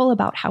thoughtful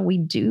about how we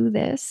do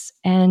this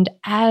and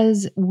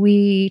as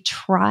we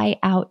try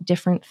out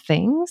different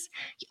things,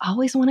 you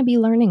always want to be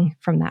learning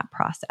from that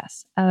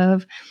process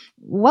of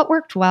what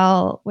worked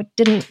well, what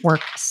didn't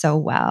work so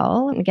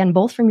well. And again,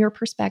 both from your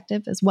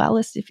perspective as well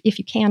as if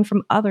you can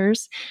from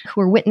others who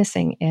are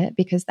witnessing it,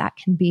 because that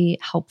can be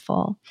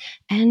helpful.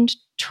 And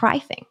try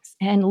things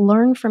and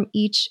learn from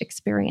each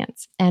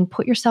experience and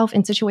put yourself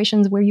in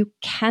situations where you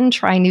can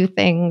try new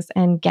things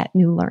and get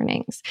new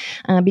learnings.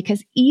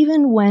 Because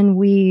even when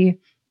we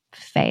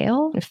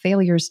fail,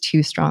 failure is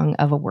too strong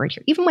of a word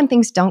here, even when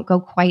things don't go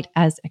quite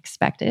as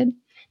expected,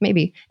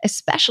 maybe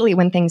especially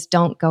when things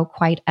don't go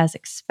quite as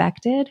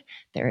expected,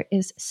 there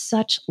is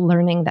such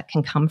learning that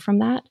can come from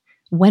that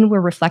when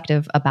we're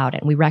reflective about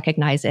it and we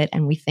recognize it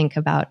and we think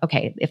about,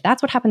 okay, if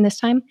that's what happened this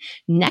time,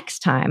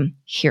 next time,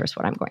 here's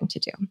what I'm going to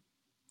do.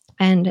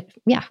 And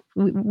yeah,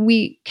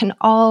 we can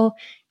all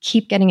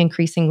keep getting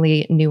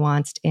increasingly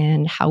nuanced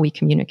in how we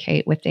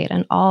communicate with data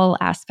and all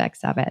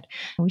aspects of it.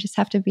 We just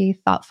have to be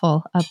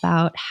thoughtful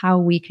about how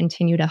we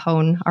continue to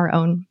hone our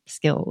own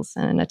skills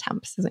and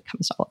attempts as it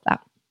comes to all of that.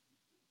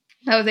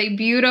 That was a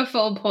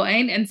beautiful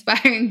point,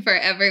 inspiring for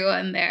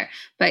everyone there.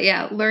 But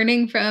yeah,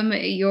 learning from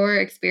your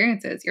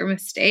experiences, your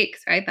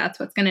mistakes, right?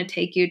 That's what's going to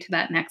take you to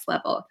that next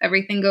level. If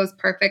everything goes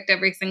perfect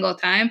every single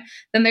time,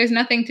 then there's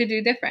nothing to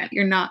do different.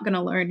 You're not going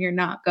to learn. You're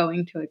not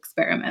going to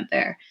experiment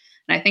there.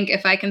 And I think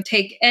if I can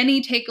take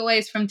any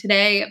takeaways from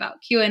today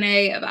about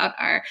Q&A, about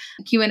our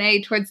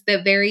Q&A towards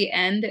the very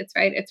end, it's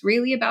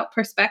really about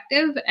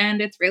perspective and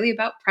it's really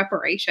about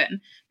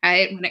preparation,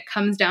 right? When it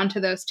comes down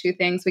to those two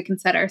things, we can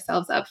set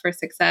ourselves up for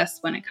success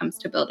when it comes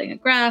to building a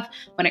graph,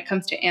 when it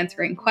comes to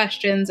answering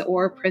questions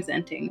or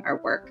presenting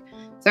our work.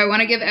 So I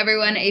want to give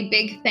everyone a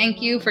big thank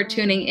you for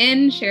tuning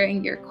in,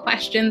 sharing your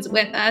questions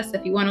with us.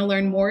 If you want to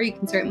learn more, you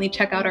can certainly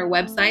check out our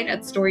website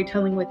at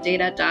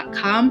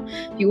storytellingwithdata.com.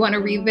 If you want to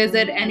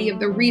revisit any of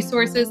the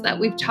resources that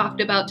we've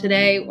talked about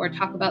today or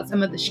talk about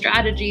some of the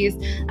strategies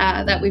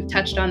that we've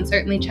touched on,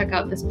 certainly check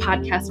out this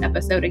podcast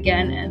episode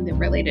again and the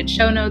related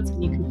show notes.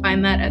 And you can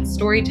find that at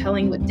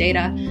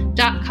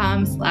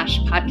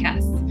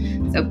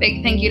storytellingwithdata.com/podcasts. So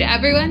big thank you to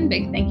everyone.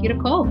 Big thank you to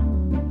Cole.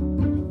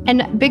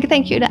 And big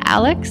thank you to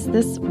Alex.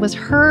 This was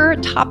her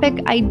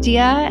topic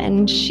idea,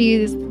 and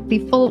she's the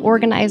full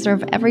organizer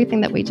of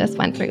everything that we just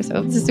went through. So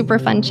it was a super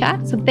fun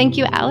chat. So thank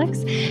you,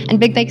 Alex. And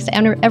big thanks to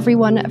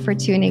everyone for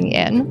tuning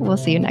in. We'll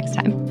see you next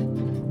time.